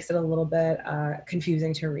empty makes it a little bit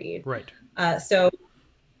confusing to read. Right. So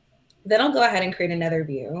then I'll go ahead and create another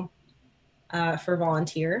view for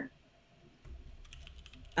volunteer.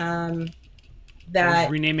 That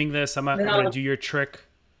renaming this, I'm going to do your trick.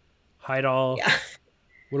 Hide all. Yeah.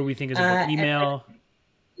 What do we think is important? Email.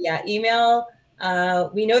 Email.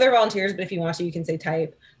 We know they're volunteers, but if you want to, you can say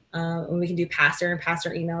type. And we can do pastor and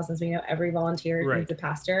pastor email, since we know every volunteer needs a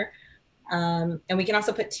pastor. And we can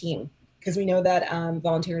also put team, because we know that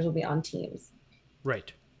volunteers will be on teams.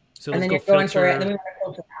 Right. So and then you're going for it, and then we want to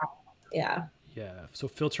filter out. Yeah. Yeah. So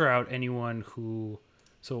filter out anyone who.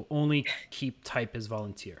 So only keep type as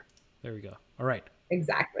volunteer. There we go. All right.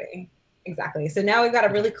 Exactly. So now we've got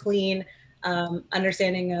a really clean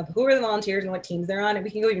understanding of who are the volunteers and what teams they're on, and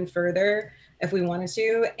we can go even further if we wanted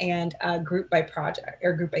to, and group by project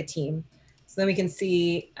or group by team. So then we can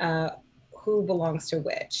see who belongs to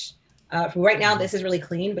which. Right now, this is really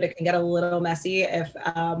clean, but it can get a little messy if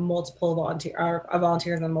multiple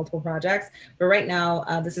volunteers on multiple projects. But right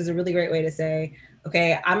now, this is a really great way to say,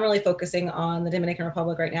 okay, I'm really focusing on the Dominican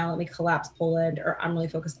Republic right now. Let me collapse Poland, or I'm really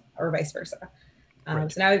focused, or vice versa. So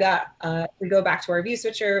now we've got, we go back to our view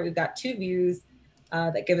switcher. We've got 2 views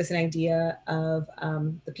that give us an idea of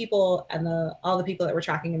the people and all the people that we're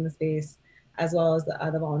tracking in the space, as well as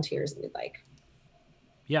the volunteers that we'd like.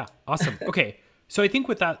 Yeah, awesome. Okay. So I think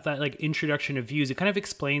with that like introduction of views, it kind of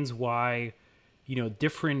explains why,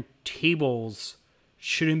 different tables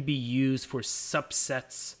shouldn't be used for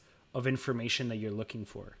subsets of information that you're looking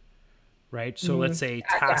for, right? So let's say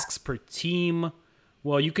tasks per team.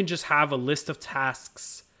 Well, you can just have a list of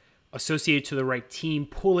tasks associated to the right team,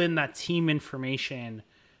 pull in that team information,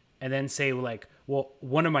 and then say like, well,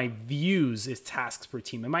 one of my views is tasks per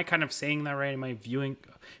team. Am I kind of saying that right? Am I viewing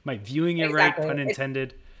it right? Pun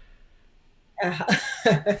intended.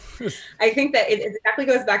 I think that it exactly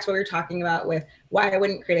goes back to what we were talking about with why we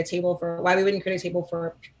wouldn't create a table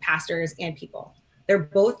for pastors and people. They're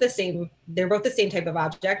both the same type of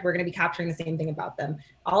object. We're going to be capturing the same thing about them.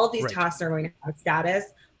 All of these tasks are going to have a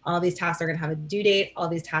status. All of these tasks are going to have a due date. All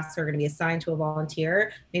these tasks are going to be assigned to a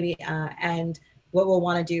volunteer, maybe. And what we'll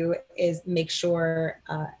want to do is make sure.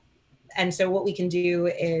 And so what we can do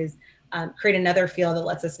is create another field that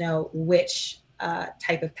lets us know which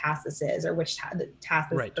type of task this is, or which task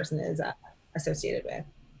this person is associated with.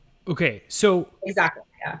 Okay, so exactly,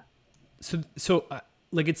 yeah. So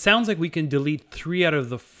like it sounds like we can delete 3 out of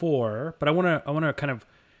the 4, but I want to kind of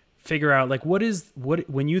figure out like what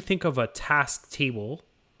when you think of a task table,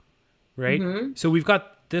 right? Mm-hmm. So we've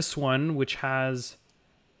got this one, which has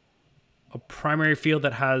a primary field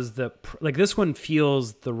that has like this one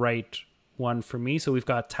feels the right one for me. So we've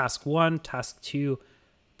got task 1, task 2,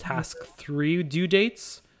 task 3 due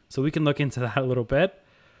dates. So we can look into that a little bit.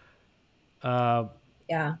 Yeah.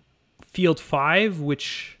 Field 5,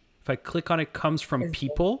 which if I click on it comes from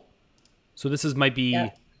people. So this might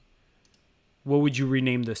be, what would you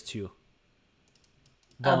rename this to?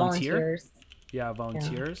 Volunteer? Volunteers. Yeah,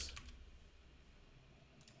 volunteers. Yeah.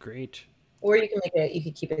 Great. Or you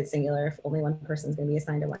could keep it singular if only one person's going to be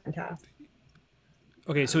assigned to one task.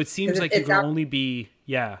 Okay, so it seems like it can only be,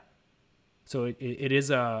 So it is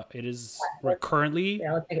currently,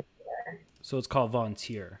 let's make it clear. So it's called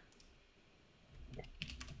volunteer.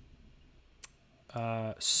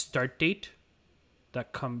 Start date,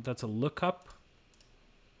 that's a lookup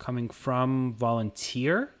coming from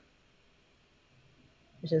volunteer.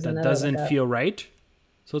 Which is that doesn't feel right.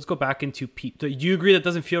 So let's go back into do you agree that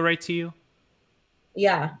doesn't feel right to you?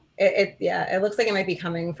 Yeah, it looks like it might be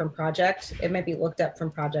coming from project. It might be looked up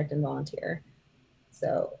from project and volunteer.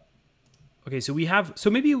 So okay, so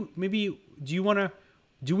maybe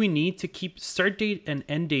do we need to keep start date and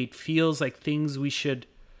end date feels like things we should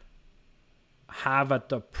have at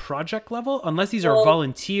the project level, unless these are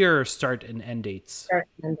volunteer start and end dates. Start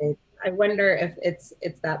and end dates. I wonder if it's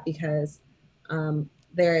that because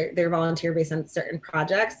they're volunteer based on certain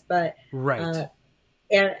projects, but right.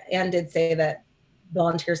 And did say that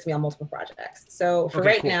volunteers can be on multiple projects. So for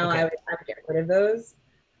now, I would get rid of those.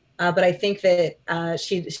 But I think that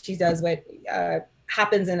she does what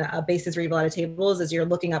happens in a basis where you have a lot of tables is you're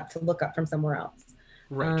looking up to look up from somewhere else.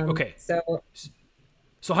 Right. Okay. So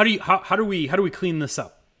how do we clean this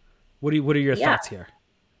up? What are your thoughts here?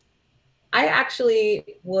 I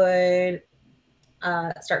actually would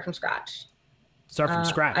start from scratch.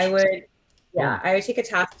 I would, I would take a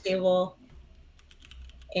task table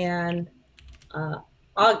and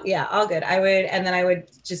all good. I would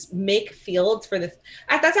just make fields for this.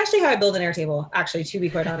 That's actually how I build an Airtable, actually, to be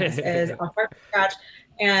quite honest, is I'll start from scratch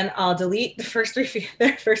and I'll delete the first three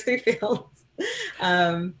fields.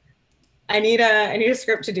 I need a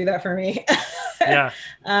script to do that for me. Yeah.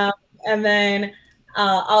 And then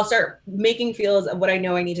I'll start making fields of what I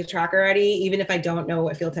know I need to track already, even if I don't know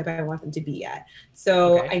what field type I want them to be yet.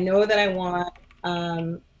 So I know that I want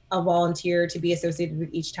a volunteer to be associated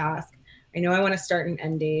with each task. I know I want to start and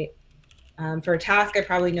end date. For a task, I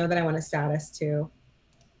probably know that I want a status too.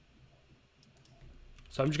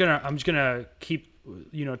 So I'm just gonna keep,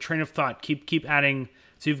 train of thought, keep adding.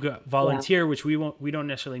 So you've got volunteer, which we don't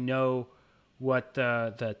necessarily know what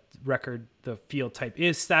the record, the field type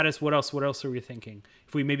is. Status. What else are we thinking?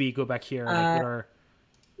 If we maybe go back here, like what are?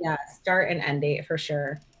 Yeah, start and end date for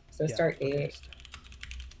sure. So start date.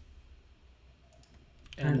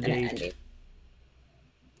 End date.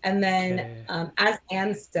 And then, as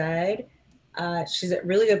Anne said, she's a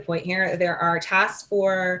really good point here. There are tasks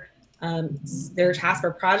for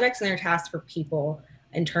projects and there are tasks for people.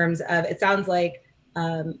 In terms of, it sounds like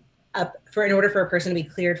in order for a person to be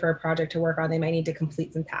cleared for a project to work on, they might need to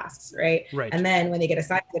complete some tasks, right? Right. And then when they get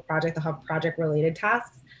assigned to the project, they'll have project-related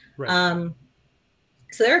tasks. Right.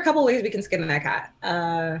 So there are a couple ways we can skin that cat.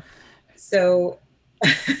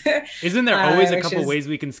 Isn't there always a couple ways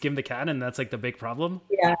we can skim the cat, and that's like the big problem?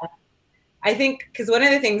 Yeah, I think because one of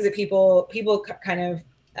the things that people kind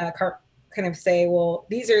of say, well,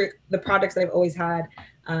 these are the projects that I've always had,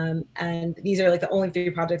 and these are like the only 3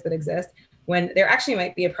 projects that exist. When there actually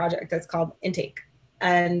might be a project that's called intake,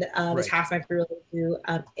 and the task might be related to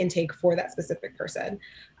intake for that specific person,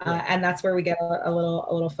 and that's where we get a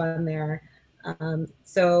little fun there. Right.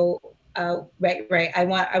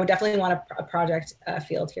 I would definitely want a project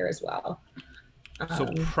field here as well.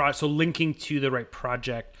 So linking to the right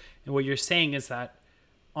project, and what you're saying is that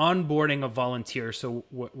onboarding a volunteer. So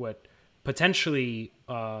what potentially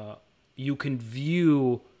you can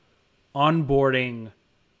view onboarding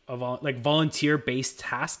of like volunteer based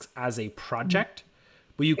tasks as a project,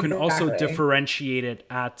 but you can also differentiate it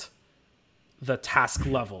at the task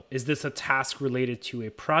level. Is this a task related to a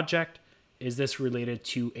project? Is this related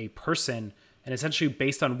to a person? And essentially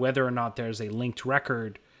based on whether or not there's a linked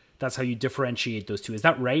record, that's how you differentiate those two. Is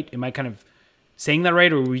that right? Am I kind of saying that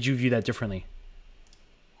right? Or would you view that differently?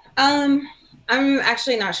 I'm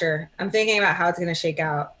actually not sure. I'm thinking about how it's going to shake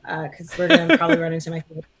out because we're going to probably run into my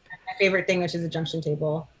favorite thing, which is a junction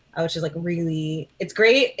table, which is like really, it's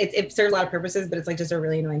great. It serves a lot of purposes, but it's like just a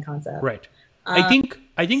really annoying concept. Right. I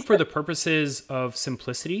think for the purposes of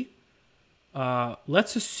simplicity,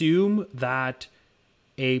 let's assume that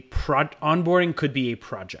onboarding could be a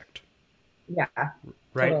project. Yeah,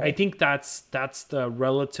 right? I totally. think that's the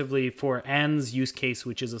relatively for Anne's use case,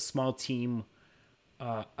 which is a small team.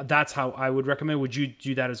 That's how I would recommend. Would you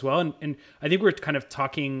do that as well? And I think we're kind of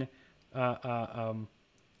talking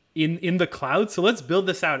in the cloud. So let's build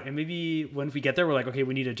this out, and maybe when we get there, we're like, okay,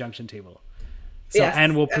 we need a junction table. So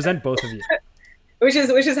and Yes, we'll present both of you. which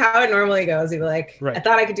is how it normally goes. You'd be like, I Right.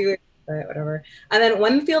 thought I could do it, but whatever. And then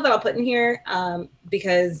one field that I'll put in here,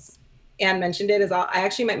 because Anne mentioned it, is I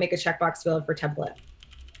actually might make a checkbox field for template.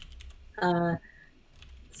 Uh,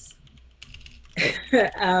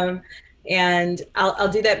 um, and I'll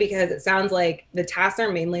do that because it sounds like the tasks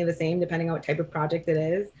are mainly the same depending on what type of project it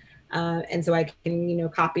is. And so I can,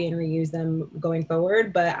 copy and reuse them going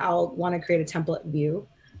forward, but I'll want to create a template view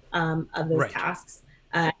of those Right. tasks.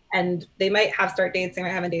 And they might have start dates, they might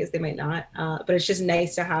have end dates, they might not, but it's just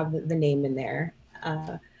nice to have the name in there.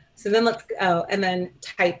 So then and then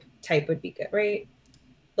type would be good, right?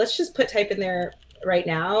 Let's just put type in there right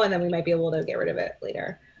now, and then we might be able to get rid of it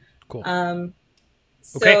later. Cool. Um,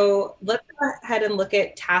 Okay. so let's go ahead and look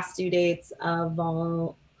at task due dates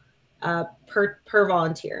per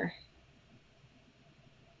volunteer.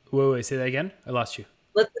 Wait, say that again. I lost you.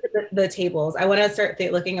 Let's look at the tables. I want to start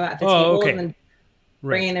looking at the Oh, tables and okay. then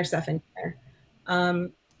Right. bringing their stuff in there.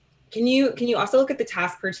 Um, can you also look at the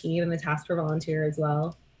task per team and the task per volunteer as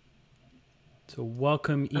well? So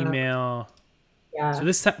welcome Uh, email. So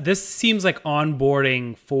yeah. this seems like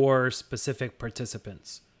onboarding for specific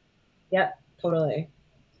participants. Yep. Totally.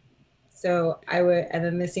 So I would, and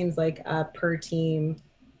then this seems like per team.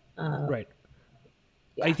 Uh, Right.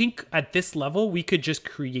 I yeah. think at this level we could just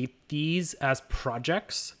create these as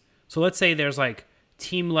projects. So let's say there's like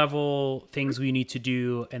team level things we need to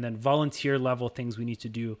do and then volunteer level things we need to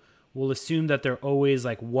do. We'll assume that they're always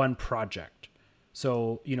like one project.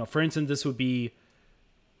 So, for instance, this would be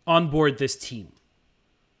onboard this team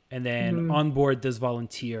and then Mm-hmm. onboard this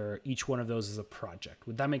volunteer. Each one of those is a project.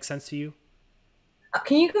 Would that make sense to you?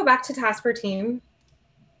 Can you go back to task per team?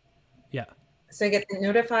 Yeah. So I get the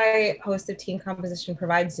notify host of team composition,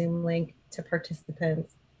 provide Zoom link to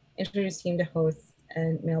participants, introduce team to hosts,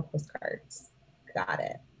 and mail postcards. Got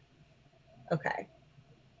it. Okay.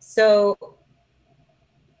 So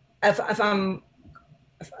if I'm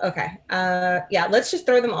okay, yeah, let's just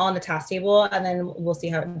throw them all on the task table and then we'll see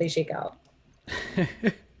how they shake out.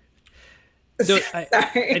 So I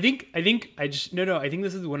Sorry. think I think I just no I think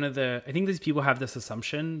this is one of the I think these people have this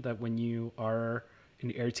assumption that when you are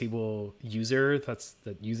an Airtable user that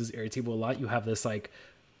uses Airtable a lot, you have this like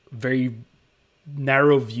very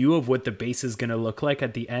narrow view of what the base is going to look like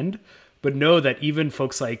at the end. But know that even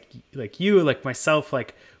folks like you, like myself,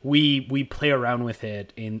 like we play around with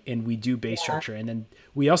it and we do base Yeah. structure, and then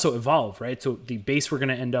we also evolve, right? So the base we're going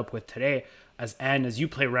to end up with today, as you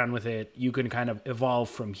play around with it, you can kind of evolve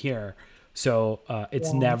from here. So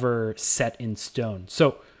it's Yeah. never set in stone.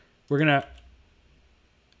 So we're gonna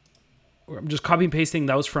I'm just copy and pasting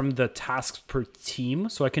those from the tasks per team,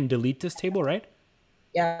 so I can delete this table, right?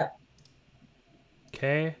 Yeah.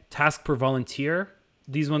 Okay, task per volunteer,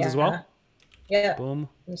 these ones as Yeah. well. Yeah. Boom.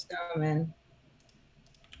 Just throw them in.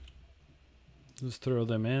 Just throw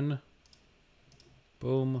them in.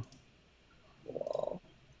 Boom. Cool.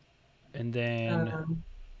 And then Um,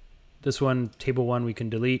 this one, table one, we can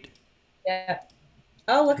delete. yeah.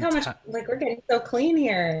 Oh, look And how much, like, we're getting so clean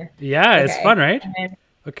here. yeah, it's Okay. fun, right? And then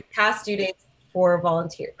Okay. past due dates for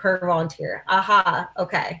volunteer per volunteer. Aha.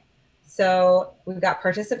 Okay. So we've got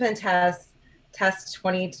participant tests, test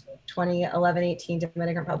 2020, 11, 18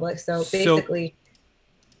 Dominican Republic. So So basically,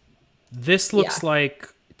 this yeah, looks like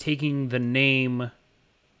taking the name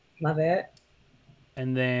love it.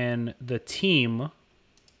 and then the team.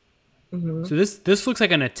 Mm-hmm. So this looks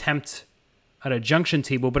like an attempt at a junction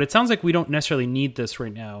table, but it sounds like we don't necessarily need this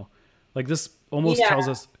right now. Like this almost Yeah. tells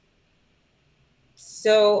us.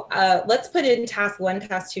 So let's put in task one,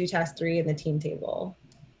 task two, task three in the team table.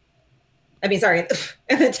 I mean, sorry,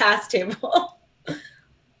 in the task table.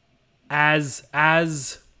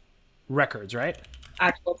 as records, right?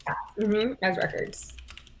 Actual tasks as records.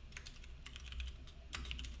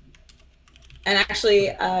 And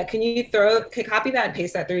actually, can you copy that and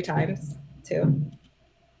paste that 3 times too?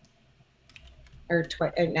 Or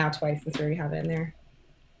now twice since we already have it in there.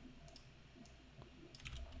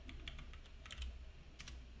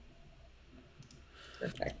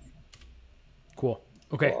 Perfect. Cool.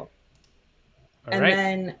 Okay. Cool. All And right.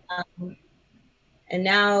 then, and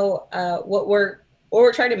now what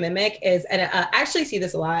we're trying to mimic is, and I actually see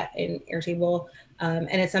this a lot in Airtable, and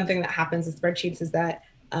it's something that happens with spreadsheets, is that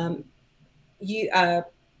you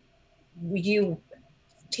you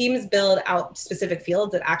teams build out specific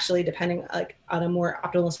fields that actually, depending like on a more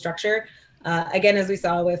optimal structure, Again, as we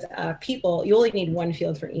saw with people, you only need one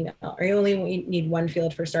field for email, or you only need one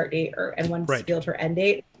field for start date, and one field for end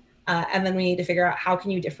date. And then we need to figure out how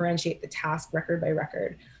can you differentiate the task record by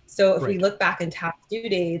record. So if we look back in task due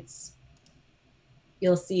dates,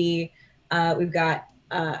 you'll see we've got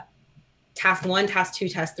task 1, task 2,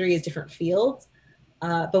 task 3 is different fields,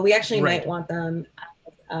 but we actually might want them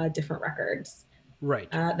as different records.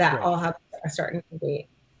 That all have a start and end date.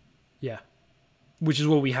 Yeah. Which is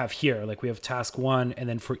what we have here. Like we have task 1, and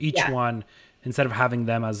then for each one, instead of having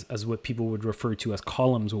them as what people would refer to as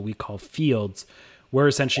columns, what we call fields, we're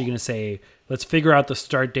essentially going to say, let's figure out the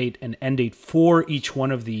start date and end date for each one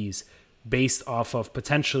of these based off of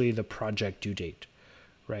potentially the project due date,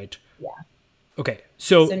 right? Yeah. Okay.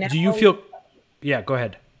 So do you feel... Yeah, go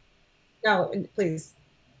ahead. No, please.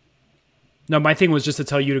 No, my thing was just to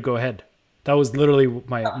tell you to go ahead. That was literally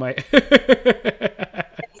my...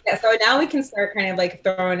 Yeah, so now we can start kind of like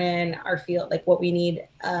throwing in our field, like what we need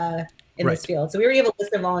in this field. So we already have a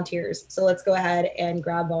list of volunteers. So let's go ahead and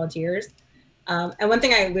grab volunteers. And one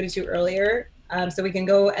thing I alluded to earlier, so we can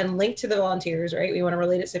go and link to the volunteers, right? We want to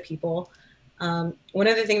relate it to people. One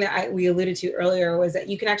other thing that we alluded to earlier was that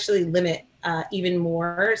you can actually limit even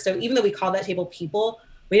more. So even though we call that table people,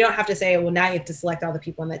 we don't have to say, well, now you have to select all the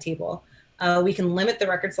people on that table. We can limit the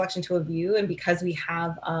record selection to a view. And because we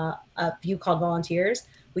have a view called volunteers,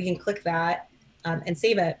 we can click that and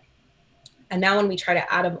save it. And now when we try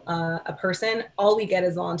to add a person, all we get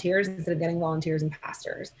is volunteers instead of getting volunteers and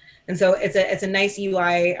pastors. And so it's a nice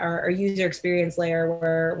UI or user experience layer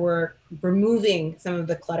where we're removing some of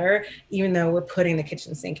the clutter, even though we're putting the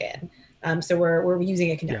kitchen sink in. So we're using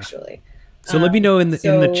it contextually. So let me know in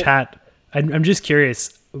the chat. I'm just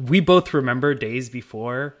curious. We both remember days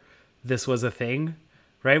before this was a thing,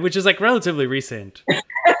 right? Which is like relatively recent.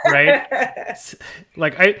 Right?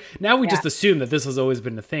 Like now we just assume that this has always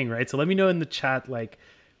been a thing, right? So let me know in the chat, like,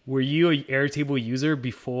 were you an Airtable user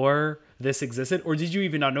before this existed, or did you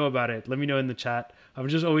even not know about it? Let me know in the chat. I'm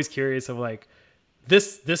just always curious of like,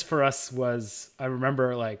 this for us was, I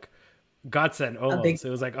remember, like godsend almost. It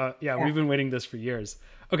was like, we've been waiting this for years.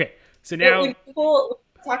 Okay, so now when people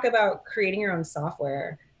talk about creating your own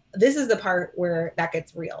software, this is the part where that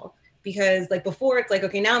gets real. Because like before, it's like,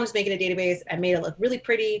 okay, now I'm just making a database. I made it look really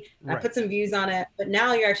pretty. I put some views on it. But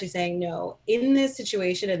now you're actually saying, no, in this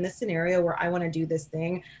situation, in this scenario where I want to do this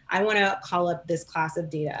thing, I want to call up this class of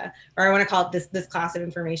data, or I want to call it this class of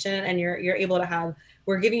information. And you're able to have,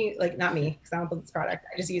 we're giving you, like, not me, because I don't build this product,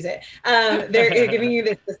 I just use it. They're giving you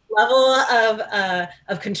this level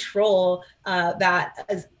of control that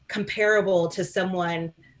is comparable to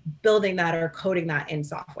someone building that or coding that in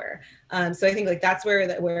software. So I think like that's where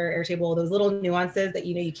Airtable, those little nuances that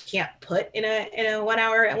you can't put in a 1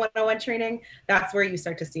 hour and 101 training, that's where you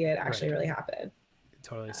start to see it actually really happen.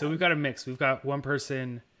 Totally. So we've got a mix. We've got one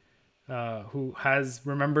person who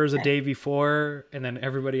remembers a day before, and then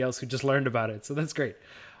everybody else who just learned about it. So that's great.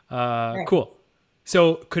 Cool.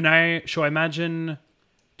 So shall I imagine,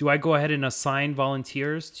 do I go ahead and assign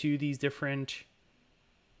volunteers to these different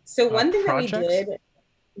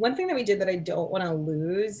one thing that we did that I don't want to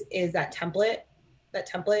lose is that template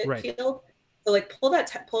field. So like pull a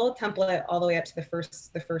template all the way up to the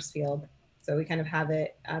first field. So we kind of have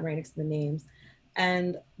it right next to the names,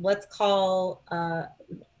 and let's call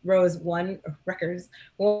records 1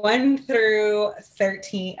 through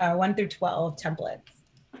 13, 1 through 12 templates,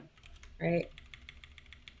 right?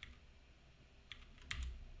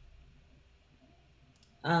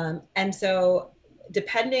 And so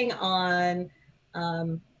depending on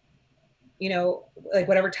like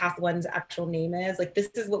whatever task 1's actual name is, like this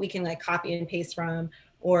is what we can like copy and paste from,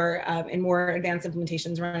 or in more advanced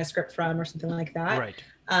implementations run a script from, or something like that. Right.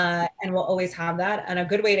 And we'll always have that. And a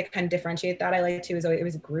good way to kind of differentiate that, I like to, is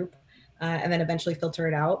always a group, and then eventually filter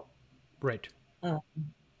it out. Right.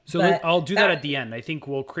 So I'll do that at the end. I think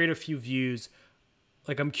we'll create a few views.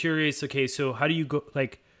 Like, I'm curious. Okay, so how do you go?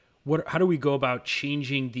 Like, how do we go about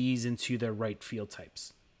changing these into the right field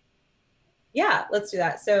types? Yeah, let's do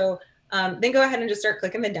that. So then go ahead and just start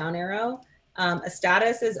clicking the down arrow. A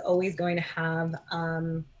status is always going to have,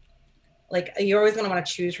 like, you're always going to want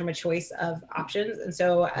to choose from a choice of options. And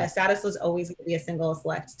so a status is always going to be a single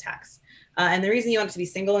select text. And the reason you want it to be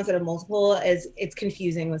single instead of multiple is it's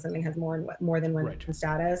confusing when something has more than one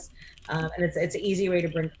status. And it's an easy way to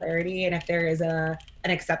bring clarity. And if there is an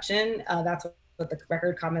exception, that's what the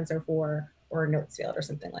record comments are for, or a notes field or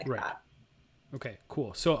something like that. Okay,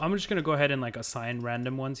 cool. So I'm just going to go ahead and like assign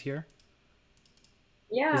random ones here.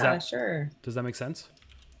 Yeah, sure. Does that make sense?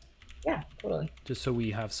 Yeah, totally. Just so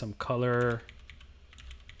we have some color.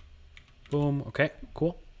 Boom. Okay,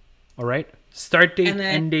 cool. All right. Start date,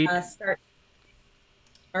 end date.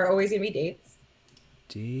 are always going to be dates.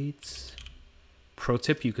 Dates. Pro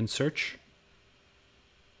tip, you can search.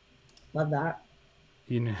 Love that.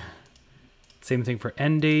 You know, same thing for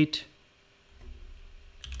end date.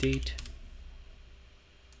 Date.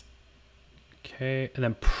 Okay, and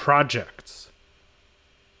then projects.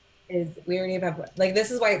 Is we already have, like,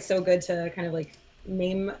 this is why it's so good to kind of like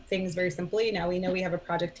name things very simply. Now we know we have a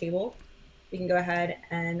project table. We can go ahead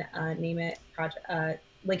and name it project,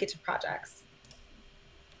 link it to projects.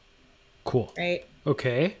 Cool. Right.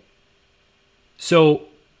 Okay. So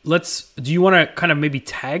do you want to kind of maybe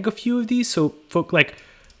tag a few of these? So like,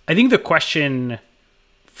 I think the question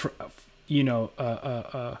for,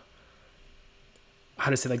 how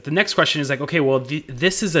to say, like, the next question is like, okay, well,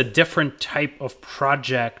 this is a different type of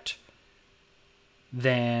project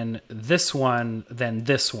than this one,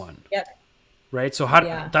 Yep. right? So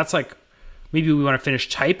that's like, maybe we want to finish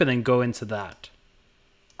type and then go into that.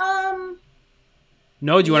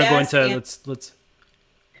 No, do you want to go into, let's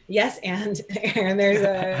yes, and Aaron, there's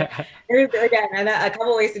again a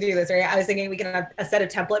couple ways to do this, right? I was thinking we can have a set of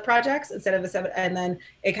template projects instead of a set, and then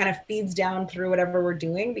it kind of feeds down through whatever we're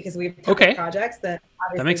doing, because we have template projects that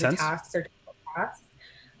makes sense. Tasks or tasks.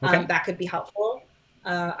 Okay. That could be helpful.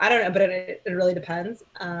 I don't know, but it really depends.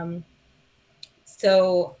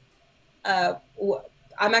 So I'm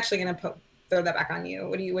actually going to throw that back on you.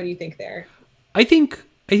 What do you think there? I think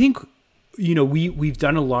we've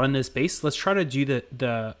done a lot in this base. Let's try to do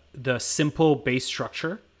the simple base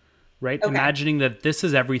structure, right? Okay. Imagining that this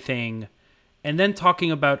is everything, and then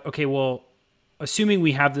talking about, okay, well, assuming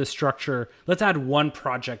we have this structure, let's add one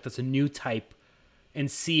project that's a new type and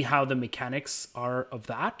see how the mechanics are of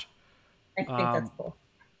that. I think that's cool.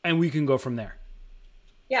 And we can go from there.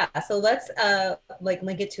 Yeah. So let's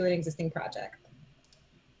link it to an existing project,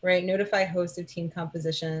 right? Notify host of team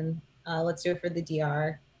composition. Let's do it for the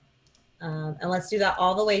DR. And let's do that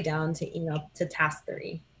all the way down to email to task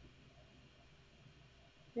 3.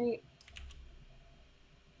 Right.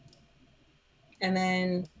 And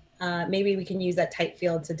then maybe we can use that type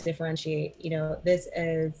field to differentiate, this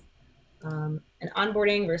is an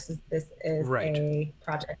onboarding versus this is a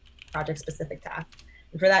project specific task.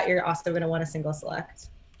 And for that, you're also going to want a single select.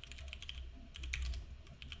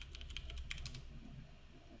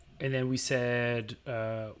 And then we said,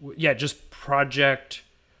 just project.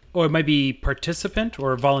 Or it might be participant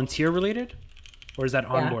or volunteer related, or is that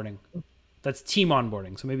onboarding? Yeah. That's team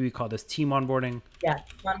onboarding. So maybe we call this team onboarding. Yeah,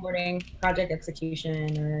 onboarding, project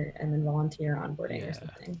execution, and then volunteer onboarding or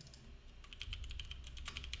something.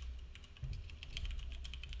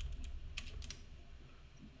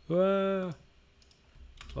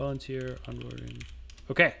 Volunteer onboarding.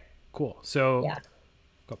 Okay, cool. So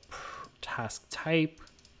got task type.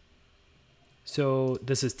 So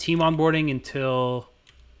this is team onboarding until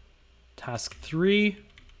task 3.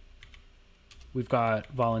 We've got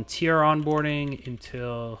volunteer onboarding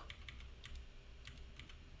until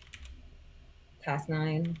task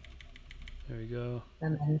 9. There we go.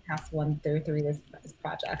 And then task 1 through 3 is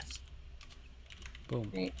project. Boom.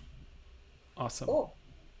 Right. Awesome. Cool.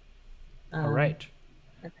 All right.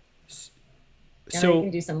 Okay. So we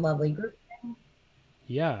can do some lovely grouping.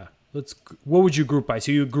 Yeah. What would you group by?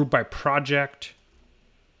 So you group by project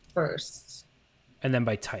first. And then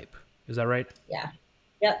by type. Is that right? Yeah.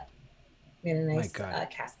 Yep. We had a nice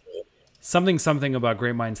cascade. Something about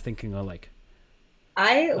great minds thinking alike.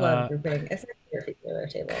 I love grouping. It's my favorite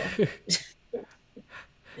table.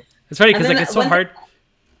 It's funny because it's so hard.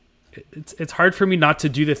 It's hard for me not to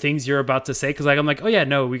do the things you're about to say, because I'm like, oh yeah,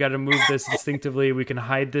 no, we got to move this instinctively. We can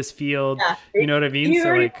hide this field. Yeah. You know what I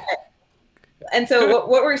mean? And so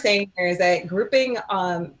what we're saying here is that grouping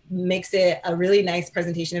makes it a really nice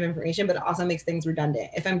presentation of information, but it also makes things redundant.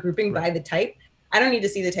 If I'm grouping by the type, I don't need to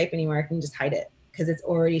see the type anymore. I can just hide it because it's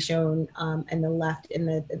already shown in the left in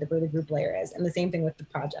where the group layer is. And the same thing with the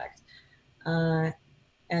project. And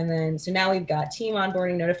then, so now we've got team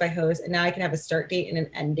onboarding, notify host, and now I can have a start date and an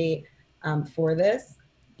end date for this.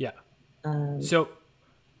 Yeah. So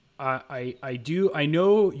I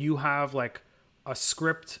know you have like a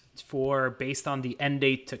script for based on the end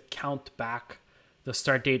date to count back the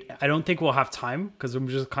start date. I don't think we'll have time because I'm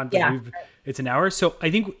just it's an hour. So I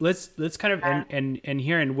think let's kind of end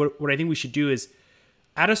here. And what I think we should do is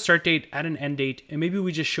add a start date, add an end date, and maybe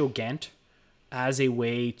we just show Gantt as a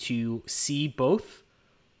way to see both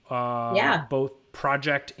both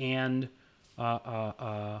project and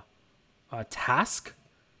task.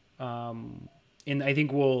 And I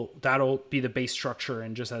think that'll be the base structure.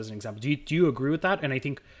 And just as an example, do you agree with that? And I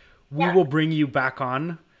think we will bring you back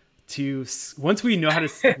on to once we know how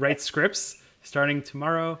to write scripts starting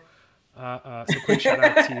tomorrow. So quick shout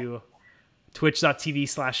out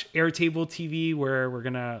twitch.tv/Airtable TV, where we're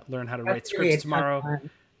going to learn how to write scripts tomorrow.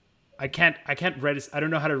 I can't write. I don't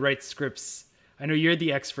know how to write scripts. I know you're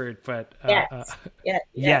the expert, but yet.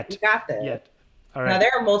 You got this. Yet. All right. No, there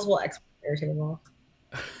are multiple experts at Airtable.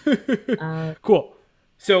 Cool.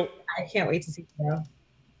 So I can't wait to see you.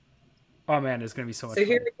 Oh man, it's gonna be so much fun.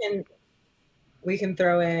 Here we can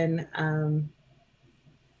throw in.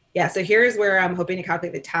 So here's where I'm hoping to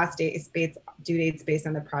calculate the task dates, due dates based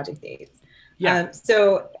on the project dates. Yeah.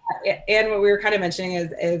 And what we were kind of mentioning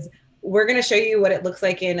is we're going to show you what it looks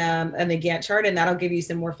like in the Gantt chart, and that'll give you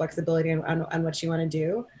some more flexibility on what you want to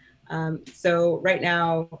do. So right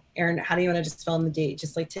now, Aaron, how do you want to just fill in the date?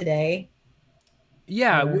 Just like today?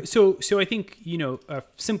 Yeah. Or? So I think,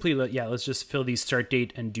 simply, let's just fill these start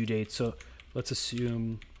date and due date. So let's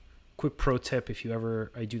assume, quick pro tip,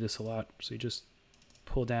 I do this a lot. So you just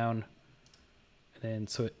pull down, and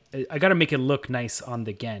then, I got to make it look nice on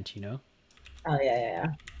the Gantt, Oh yeah.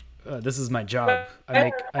 This is my job.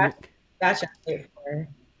 I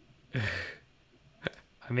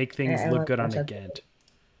make things look good on a Gantt.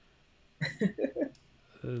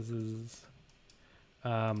 This is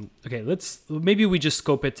okay. Maybe we just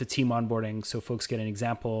scope it to team onboarding so folks get an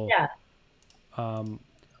example. Yeah.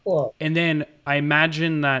 Cool. And then I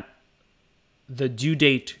imagine that the due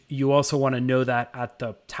date, you also want to know that at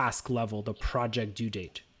the task level, the project due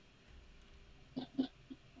date.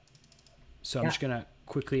 So I'm just going to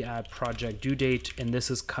quickly add project due date, and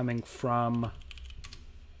this is coming from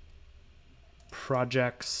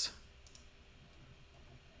projects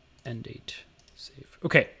end date. Save.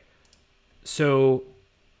 Okay. So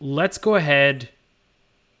let's go ahead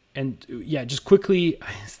and just quickly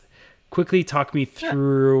talk me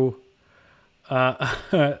through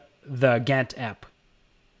the Gantt app.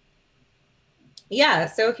 Yeah.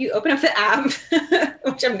 So if you open up the app,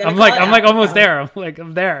 which I'm almost there.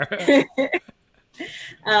 I'm there.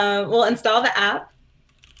 We'll install the app,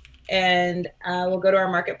 and we'll go to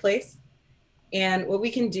our marketplace. And what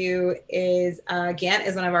we can do is Gantt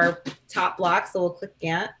is one of our top blocks, so we'll click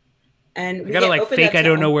Gantt. And I gotta fake I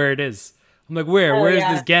don't know where it is. I'm like, where is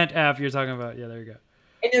this Gantt app you're talking about? Yeah, there you go.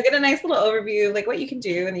 And you'll get a nice little overview of what you can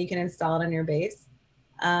do, and then you can install it on your base.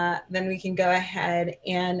 Then we can go ahead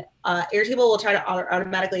and Airtable will try to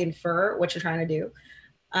automatically infer what you're trying to do.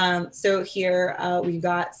 So here we've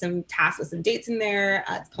got some tasks with some dates in there.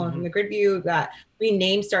 It's pulling from the grid view. We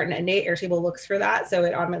name start and end date. Airtable looks for that, so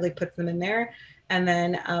it automatically puts them in there. And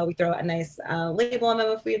then we throw a nice label on them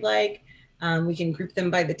if we'd like. We can group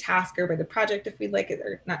them by the task or by the project if we'd like,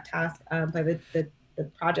 or not task, by the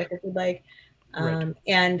project if we'd like. Right.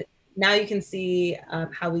 And now you can see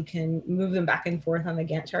how we can move them back and forth on the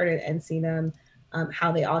Gantt chart and see them,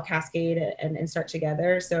 how they all cascade and start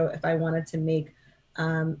together. So if I wanted to make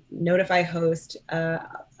notify host a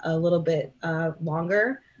little bit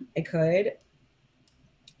longer, I could.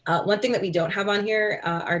 One thing that we don't have on here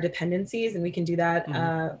are dependencies, and we can do that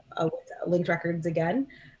with linked records again.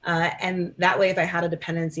 And that way, if I had a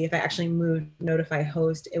dependency, if I actually moved notify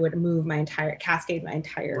host, it would move cascade my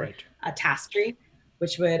entire task tree,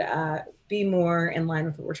 which would be more in line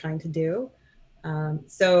with what we're trying to do.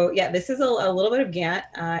 This is a little bit of Gantt.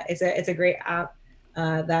 It's a great app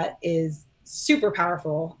that is super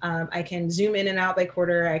powerful. I can zoom in and out by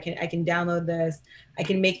quarter. I can download this. I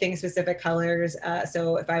can make things specific colors.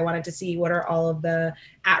 So if I wanted to see what are all of the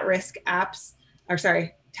at-risk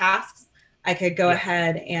tasks, I could go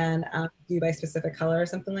ahead and do by specific color or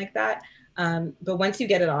something like that. But once you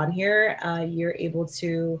get it on here, you're able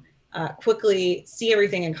to quickly see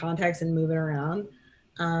everything in context and move it around.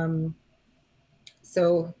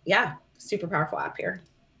 Super powerful app here.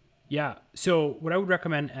 Yeah. So what I would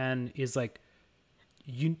recommend, Anne, is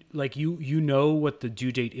you know what the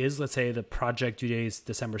due date is. Let's say the project due date is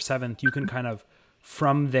December 7th. You can kind of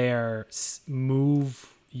from there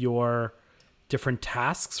move your different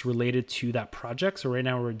tasks related to that project. So right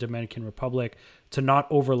now we're in Dominican Republic, to not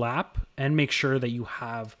overlap and make sure that you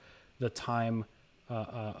have the time.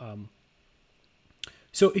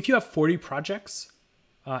 So if you have 40 projects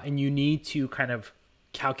and you need to kind of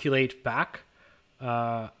calculate back,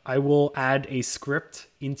 I will add a script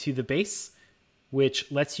into the base,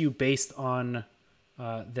 which lets you, based on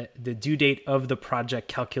the due date of the project,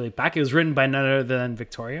 calculate back. It was written by none other than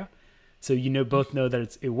Victoria. So both know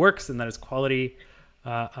that it works and that it's quality,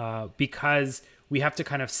 because we have to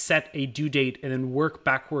kind of set a due date and then work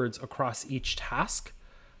backwards across each task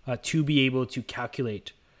to be able to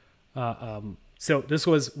calculate. So this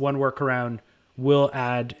was one workaround. We'll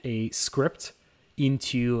add a script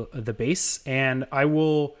into the base, and I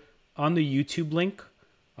will, on the YouTube link,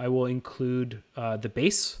 I will include the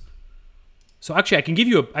base. So actually, I can give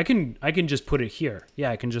you I can just put it here.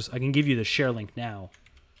 Yeah, I can give you the share link now,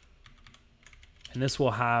 and this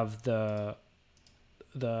will have the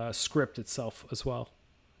script itself as well.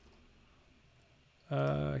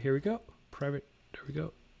 Here we go. Private. There we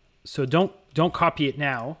go. So don't copy it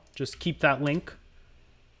now. Just keep that link,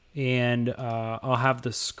 and I'll have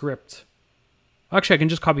the script. Actually, I can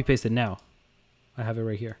just copy paste it now. I have it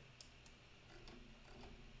right here.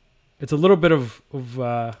 It's a little bit of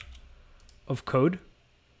code.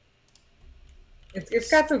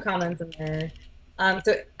 It's got some comments in there.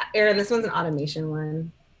 So Aaron, this one's an automation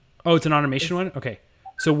one. Oh, it's an automation one? Okay.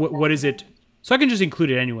 So what is it? So I can just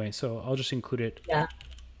include it anyway. So I'll just include it. Yeah.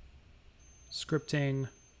 Scripting,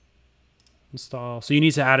 install. So you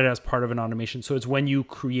need to add it as part of an automation. So it's when you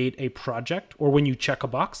create a project or when you check a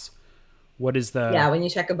box. What is the... Yeah, when you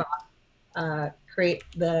check a box, create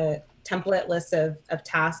the template list of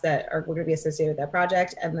tasks that are going to be associated with that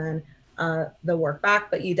project, and then the work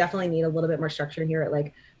back. But you definitely need a little bit more structure here,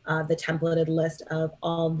 like the templated list of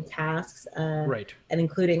all the tasks, right, and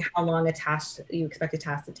including how long a task you expect a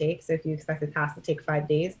task to take. So if you expect a task to take 5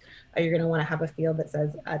 days, you're going to want to have a field that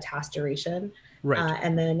says task duration, right,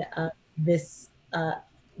 and then this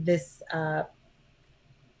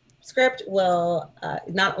script will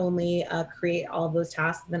not only create all of those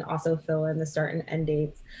tasks, then also fill in the start and end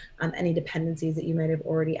dates, any dependencies that you might have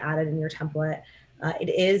already added in your template. It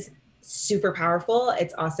is super powerful.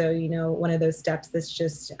 It's also, one of those steps that's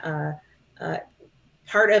just part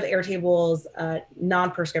of Airtable's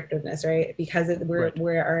non-prescriptiveness, right? Because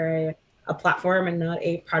we're a platform and not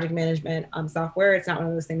a project management software. It's not one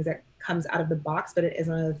of those things that comes out of the box, but it is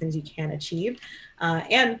one of the things you can achieve.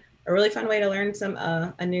 And a really fun way to learn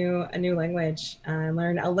a new language,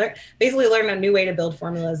 basically learn a new way to build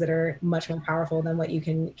formulas that are much more powerful than what you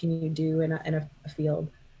can do in a field.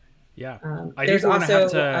 Yeah, I think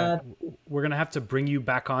we're gonna have to bring you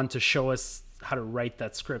back on to show us how to write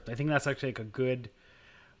that script. I think that's actually like a good.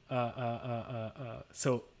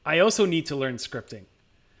 So I also need to learn scripting.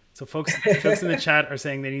 So folks in the chat are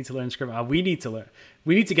saying they need to learn scripting. We need to learn.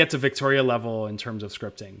 We need to get to Victoria level in terms of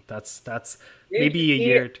scripting. That's maybe a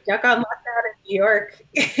year. Jack on lockdown in New York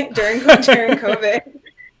during COVID,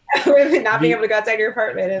 with not being able to go outside your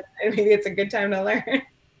apartment, and maybe it's a good time to learn.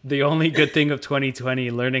 The only good thing of 2020,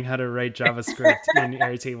 learning how to write JavaScript in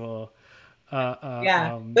Airtable.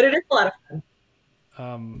 But it is a lot of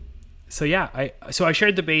fun. So yeah, I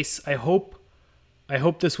shared the base. I hope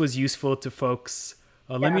this was useful to folks.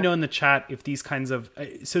 Let me know in the chat if these kinds of...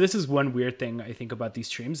 So this is one weird thing I think about these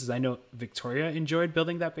streams is I know Victoria enjoyed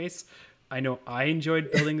building that base. I know I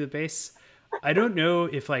enjoyed building the base. I don't know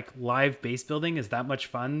if like live base building is that much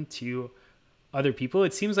fun to other people.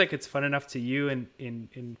 It seems like it's fun enough to you and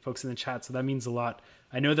in folks in the chat. So that means a lot.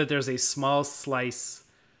 I know that there's a small slice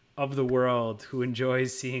of the world who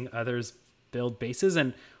enjoys seeing others build bases.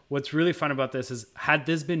 And what's really fun about this is had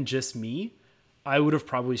this been just me, I would have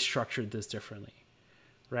probably structured this differently.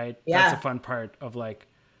 Right. Yeah. That's a fun part of like,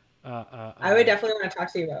 I would definitely want to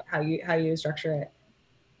talk to you about how you structure it.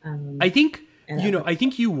 I think, I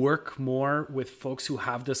think you work more with folks who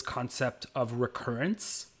have this concept of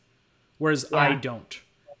recurrence, whereas I don't.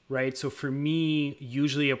 Right. So for me,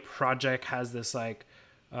 usually a project has this like,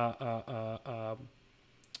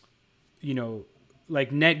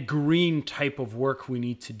 like net green type of work we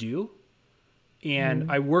need to do.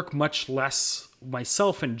 And I work much less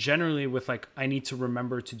myself and generally with like, I need to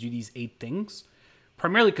remember to do these 8 things,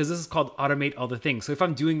 primarily because this is called automate all the things. So if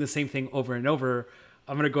I'm doing the same thing over and over,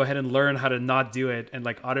 I'm going to go ahead and learn how to not do it and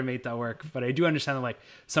like automate that work. But I do understand that like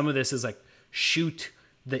some of this is like shoot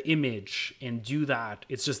the image and do that.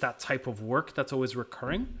 It's just that type of work that's always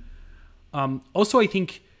recurring. Also, I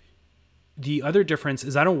think the other difference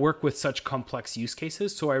is I don't work with such complex use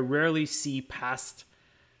cases. So I rarely see past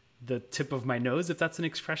the tip of my nose, if that's an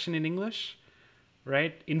expression in English,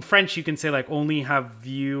 right? In French, you can say like only have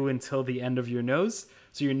view until the end of your nose.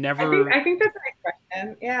 So you're never... I think that's an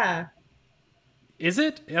expression. Yeah. Is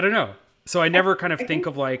it? I don't know. So I never kind of think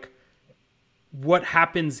of like what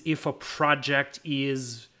happens if a project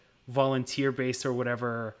is volunteer based or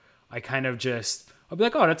whatever. I kind of I'll be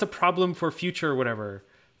like, oh, that's a problem for future or whatever.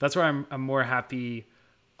 That's where I'm more happy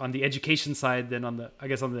on the education side than on the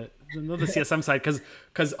CSM side,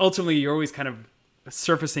 because ultimately you're always kind of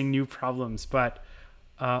surfacing new problems. But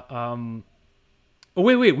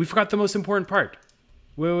wait, we forgot the most important part.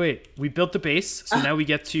 Wait, we built the base, so now we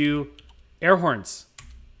get to air horns.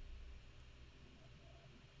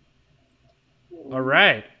 All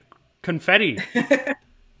right, confetti.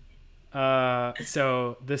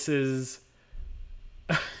 So this is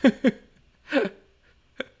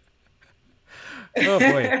oh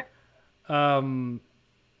boy. Um,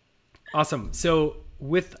 awesome. So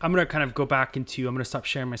I'm going to kind of go back I'm going to stop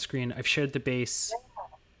sharing my screen. I've shared the base.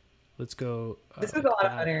 Let's go This was a like lot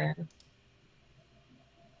of fun, that. Aaron.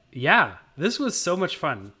 Yeah, this was so much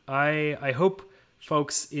fun. I hope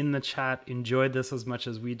folks in the chat enjoyed this as much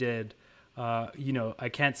as we did. I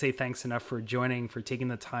can't say thanks enough for joining, for taking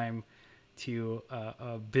the time to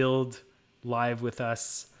build live with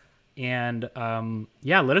us. And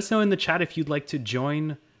let us know in the chat if you'd like to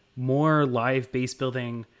join more live base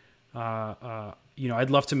building. I'd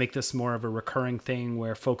love to make this more of a recurring thing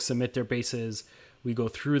where folks submit their bases. We go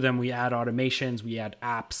through them. We add automations. We add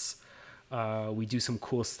apps. We do some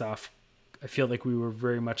cool stuff. I feel like we were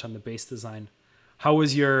very much on the base design. How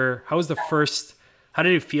did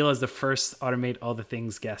it feel as the first Automate All the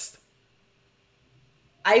Things guest?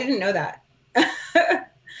 I didn't know that.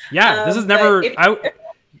 Yeah, this is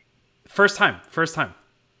first time.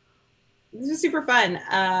 This was super fun.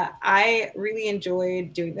 I really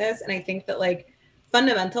enjoyed doing this. And I think that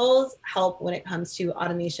fundamentals help when it comes to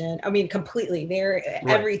automation. I mean, completely. They're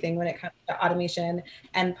everything when it comes to automation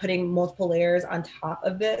and putting multiple layers on top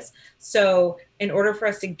of this. So in order for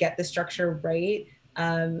us to get the structure right,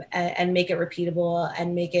 and make it repeatable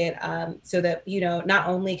and make it so that, not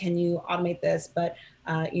only can you automate this, but,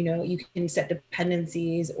 you can set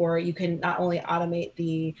dependencies, or you can not only automate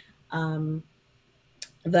the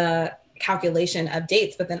calculation of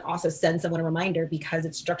dates, but then also send someone a reminder because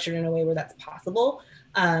it's structured in a way where that's possible.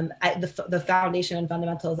 The foundation and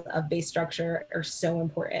fundamentals of base structure are so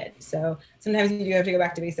important. So sometimes you do have to go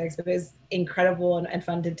back to basics, but it's incredible and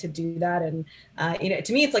fun to do that. And,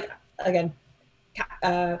 to me, it's like, again,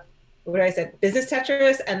 what did I say? Business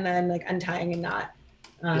Tetris, and then untying a knot.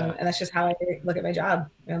 And that's just how I look at my job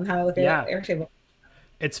and how I look at Airtable.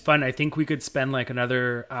 It's fun. I think we could spend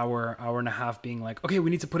another hour and a half being okay,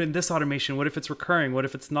 we need to put in this automation. What if it's recurring? What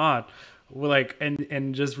if it's not?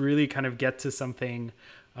 And just really kind of get to something.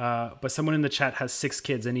 But someone in the chat has 6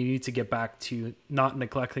 kids and you need to get back to not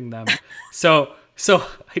neglecting them. So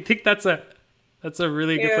I think that's a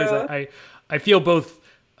really good place. I feel both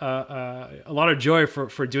a lot of joy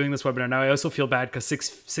for doing this webinar. Now I also feel bad because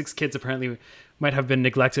six kids apparently might have been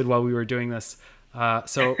neglected while we were doing this.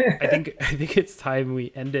 So I think it's time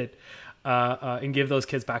we end it and give those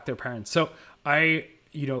kids back their parents. So I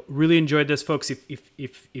really enjoyed this, folks.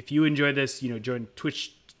 If you enjoyed this, join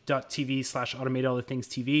twitch.tv/automate all the things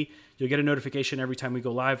TV. You'll get a notification every time we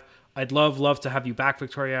go live. I'd love to have you back,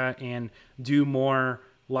 Victoria, and do more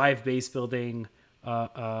live base building.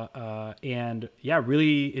 And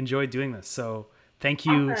really enjoyed doing this. So thank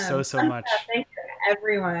you so much. Thank you,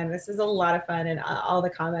 everyone. This was a lot of fun, and all the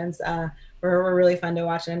comments were really fun to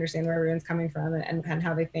watch and understand where everyone's coming from and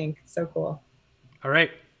how they think. So cool. All right.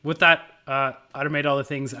 With that, automate all the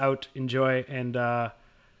things out. Enjoy, and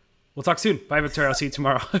we'll talk soon. Bye, Victoria. I'll see you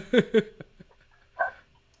tomorrow.